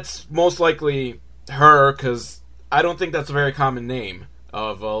 Yeah, that's most likely her, because I don't think that's a very common name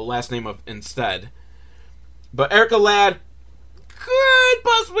of a last name of Instead. But Erica Ladd could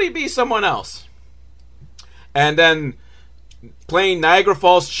possibly be someone else. And then playing Niagara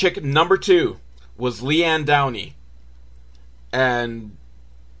Falls chick number 2 was Leanne Downey. And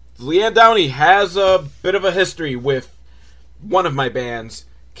Leanne Downey has a bit of a history with one of my bands,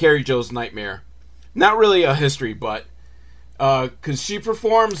 Carrie Joe's Nightmare. Not really a history, but because she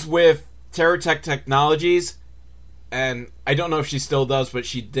performs with Terror Tech Technologies, and I don't know if she still does, but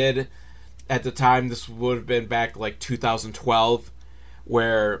she did at the time. This would have been back like 2012,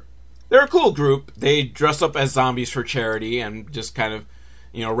 where they're a cool group. They dress up as zombies for charity and just kind of,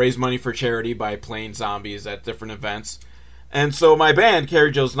 you know, raise money for charity by playing zombies at different events. And so my band,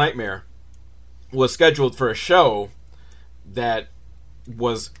 Carrie Joe's Nightmare, was scheduled for a show that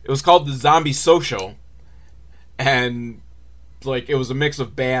was called the Zombie Social, and like it was a mix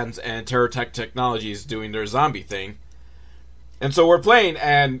of bands and Terror Tech Technologies doing their zombie thing. And so we're playing,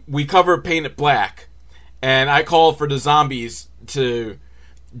 and we cover Paint It Black, and I called for the zombies to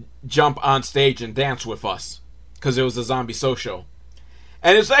jump on stage and dance with us, because it was a Zombie Social.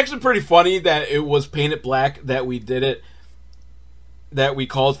 And it's actually pretty funny that it was Paint It Black that we did it, that we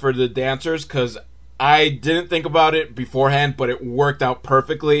called for the dancers, because I didn't think about it beforehand, but it worked out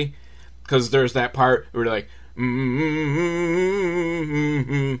perfectly, because there's that part where like, you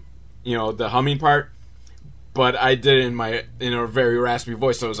know, the humming part, but I did it in a very raspy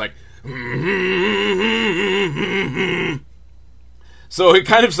voice, so it was like, so it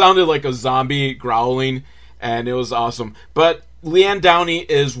kind of sounded like a zombie growling, and it was awesome. But Leanne Downey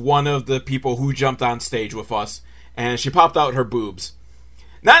is one of the people who jumped on stage with us, and she popped out her boobs.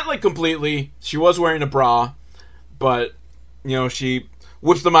 Not like completely. She was wearing a bra, but, you know, she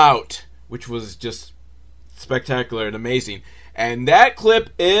whipped them out, which was just spectacular and amazing. And that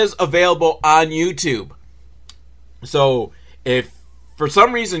clip is available on YouTube. So, if for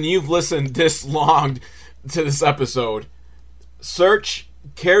some reason you've listened this long to this episode, search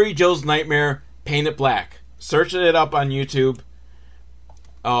Carrie Joe's Nightmare, Paint It Black. Search it up on YouTube.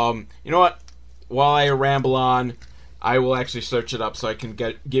 You know what? While I ramble on, I will actually search it up so I can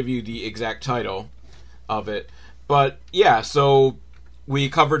give you the exact title of it. But yeah, so we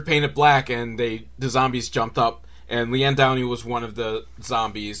covered Paint It Black, and the zombies jumped up, and Leanne Downey was one of the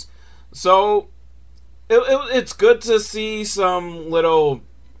zombies. So it's good to see some little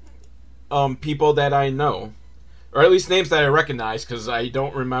people that I know. Or at least names that I recognize, because I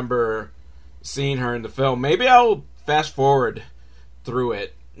don't remember seeing her in the film. Maybe I'll fast forward through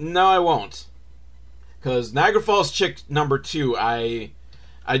it. No, I won't. Because Niagara Falls Chick number 2, I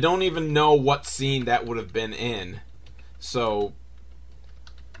don't even know what scene that would have been in. So,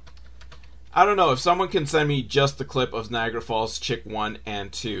 I don't know. If someone can send me just the clip of Niagara Falls Chick 1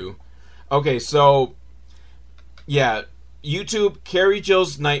 and 2. Okay, so, yeah. YouTube, Carrie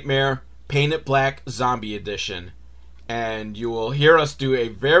Jill's Nightmare, Paint It Black Zombie Edition. And you will hear us do a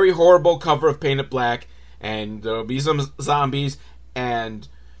very horrible cover of Paint It Black. And there will be some zombies. And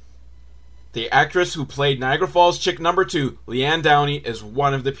the actress who played Niagara Falls Chick number 2, Leanne Downey, is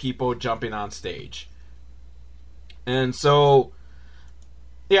one of the people jumping on stage. And so,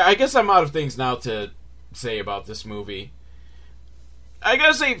 yeah, I guess I'm out of things now to say about this movie. I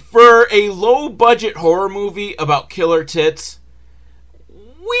gotta say, for a low-budget horror movie about killer tits,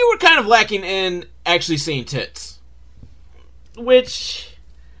 we were kind of lacking in actually seeing tits. Which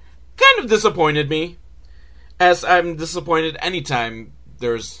kind of disappointed me, as I'm disappointed anytime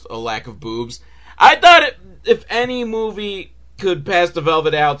there's a lack of boobs. I thought if any movie could pass the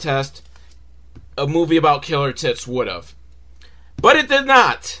Velvet Owl test, a movie about killer tits would have. But it did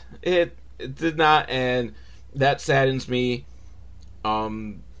not. It did not, and that saddens me.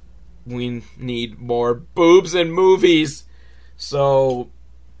 We need more boobs in movies. So,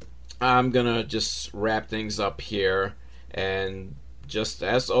 I'm gonna just wrap things up here. And just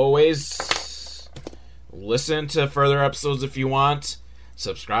as always, listen to further episodes if you want.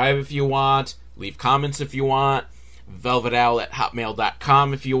 Subscribe if you want. Leave comments if you want.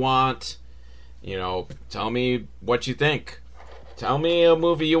 velvetowl@hotmail.com if you want. You know, tell me what you think. Tell me a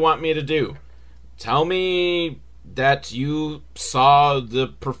movie you want me to do. Tell me that you saw the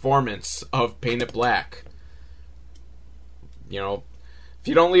performance of Paint It Black. You know, if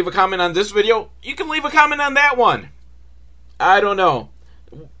you don't leave a comment on this video, you can leave a comment on that one. I don't know.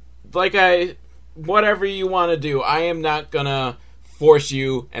 Whatever you want to do, I am not gonna force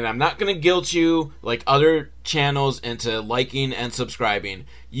you, and I'm not gonna guilt you like other channels into liking and subscribing.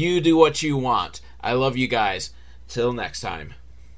 You do what you want. I love you guys. Till next time.